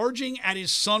charging at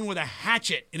his son with a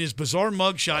hatchet, and his bizarre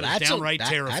mugshot is downright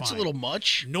terrifying. That's a little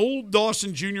much. Noel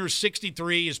Dawson Jr.,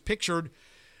 63, is pictured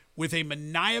with a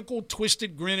maniacal,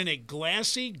 twisted grin and a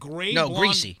glassy, gray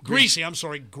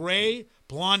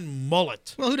blonde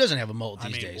mullet. Well, who doesn't have a mullet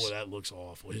these days? Boy, that looks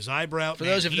awful. His eyebrow. For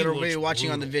those of you that are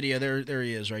watching on the video, there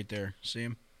he is right there. See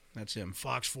him? That's him.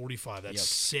 Fox 45. That's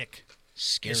sick.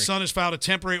 Scary. His son has filed a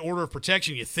temporary order of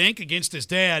protection, you think, against his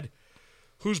dad,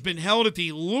 who's been held at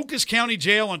the Lucas County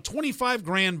Jail on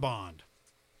 $25,000 bond.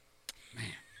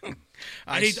 Man.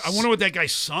 I wonder what that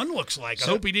guy's son looks like. I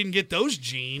hope he didn't get those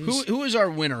genes. Who is our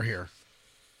winner here?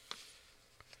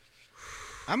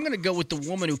 I'm going to go with the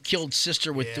woman who killed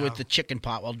sister with the chicken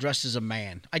pot while dressed as a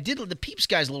man. The Peeps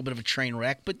guy's a little bit of a train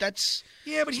wreck, but that's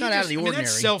not out of the ordinary.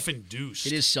 That's self-induced.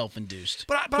 It is self-induced.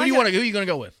 But who are you going to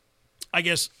go with? I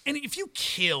guess, and if you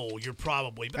kill, you're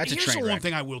probably. But that's here's a train the one wreck.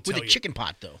 thing I will tell you. With a chicken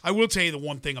pot, though. I will tell you the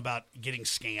one thing about getting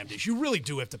scammed is you really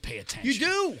do have to pay attention. You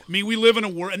do. I mean, we live in a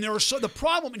world, and the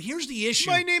problem, and here's the issue.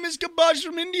 My name is Kabash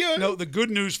from India. No, the good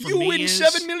news for me is... You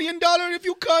win $7 million if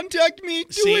you contact me.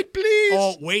 Do it, please.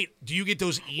 Oh, wait. Do you get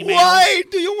those emails? Why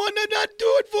do you want to not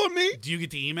do it for me? Do you get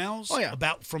the emails? Oh, yeah.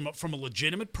 About from a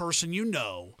legitimate person you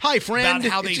know. Hi, friend.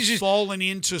 About how they've fallen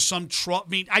into some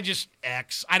trouble.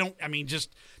 I mean,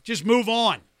 just move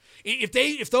on. If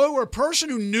they were a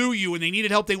person who knew you and they needed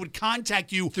help, they would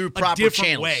contact you through a proper different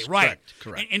channels. way, right?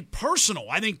 Correct. And personal,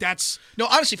 I think that's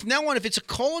honestly. From now on, if it's a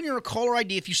call and you're a caller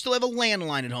ID, if you still have a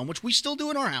landline at home, which we still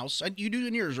do in our house, you do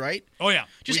in yours, right? Oh yeah,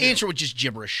 just answer with just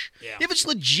gibberish. Yeah. If it's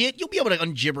legit, you'll be able to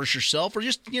ungibberish yourself, or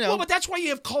just Well, but that's why you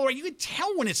have caller. You can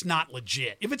tell when it's not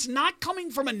legit. If it's not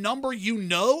coming from a number you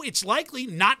know, it's likely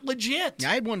not legit. Yeah,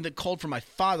 I had one that called from my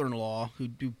father-in-law who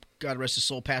God rest his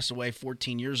soul, passed away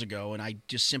 14 years ago, and I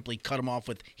just simply cut him off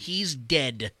with, he's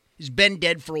dead. He's been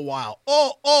dead for a while.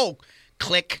 Oh,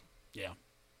 click. Yeah.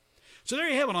 So there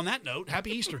you have it on that note. Happy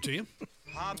Easter to you.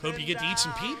 Hope you get to eat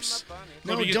some Peeps.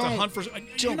 No, you don't. Get to hunt for,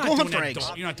 don't go hunt for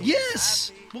eggs. You're not doing yes.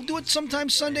 that. We'll do it sometime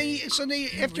Sunday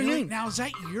afternoon. Really? Now, is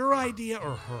that your idea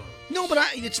or her? No, but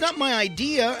it's not my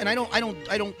idea, and I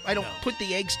don't put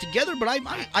the eggs together. But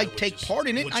I take part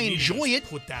in it. I enjoy it.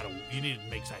 You need to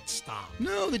make that stop.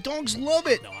 No, the dogs love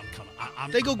it. No, I'm coming.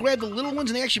 They go grab the little ones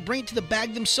and they actually bring it to the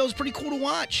bag themselves. Pretty cool to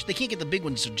watch. They can't get the big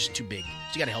ones; they're just too big. So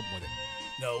you got to help them with it.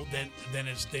 No, then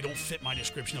they don't fit my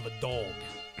description of a dog.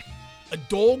 A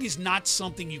dog is not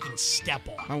something you can step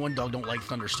on. My one dog don't like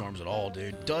thunderstorms at all,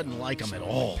 dude. Doesn't like them at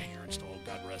all. My parents' dog,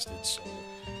 God rest its soul.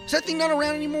 Is that thing not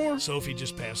around anymore? Sophie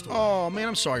just passed away. Oh, man,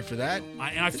 I'm sorry for that.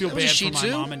 I feel That was a bad Shih for my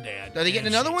Tzu? mom and dad. Are they getting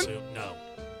And a another Shih one? Tzu. No.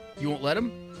 You won't let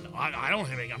him? I don't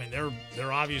think. I mean,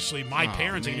 they're obviously my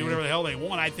parents. They can do man. whatever the hell they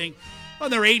want. I think. Well,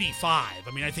 they're 85.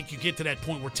 I mean, I think you get to that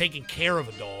point where taking care of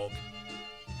a dog.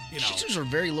 You know, Shih Tzus are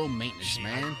very low maintenance, Shih-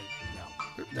 man.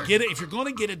 no. Get it if you're going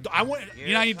to get a. I want.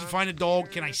 You know, I need to find a dog.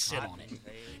 Can I sit on it?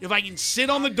 If I can sit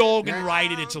on the dog and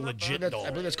ride it, it's a legit I dog.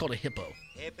 believe that's called a hippo.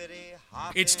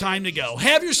 It's time to go.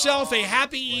 Have yourself a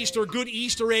happy Easter, good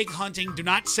Easter egg hunting. Do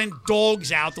not send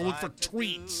dogs out to look for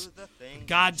treats. For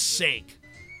God's sake,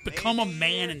 become a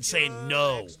man and say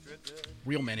no.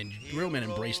 Real men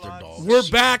embrace their dogs. We're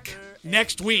back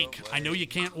next week. I know you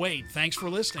can't wait. Thanks for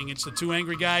listening. It's the Two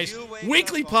Angry Guys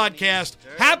weekly podcast.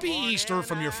 Happy Easter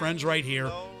from your friends right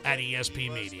here at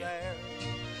ESP Media.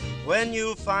 When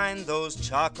you find those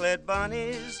chocolate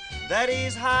bunnies that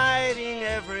he's hiding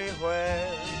everywhere.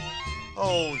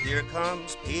 Oh, here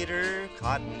comes Peter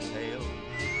Cottontail,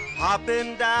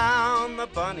 hopping down the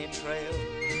bunny trail.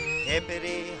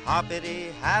 Hippity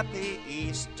hoppity happy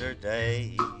Easter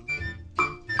day.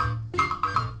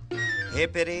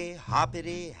 Hippity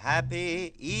hoppity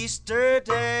happy Easter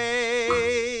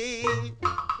day.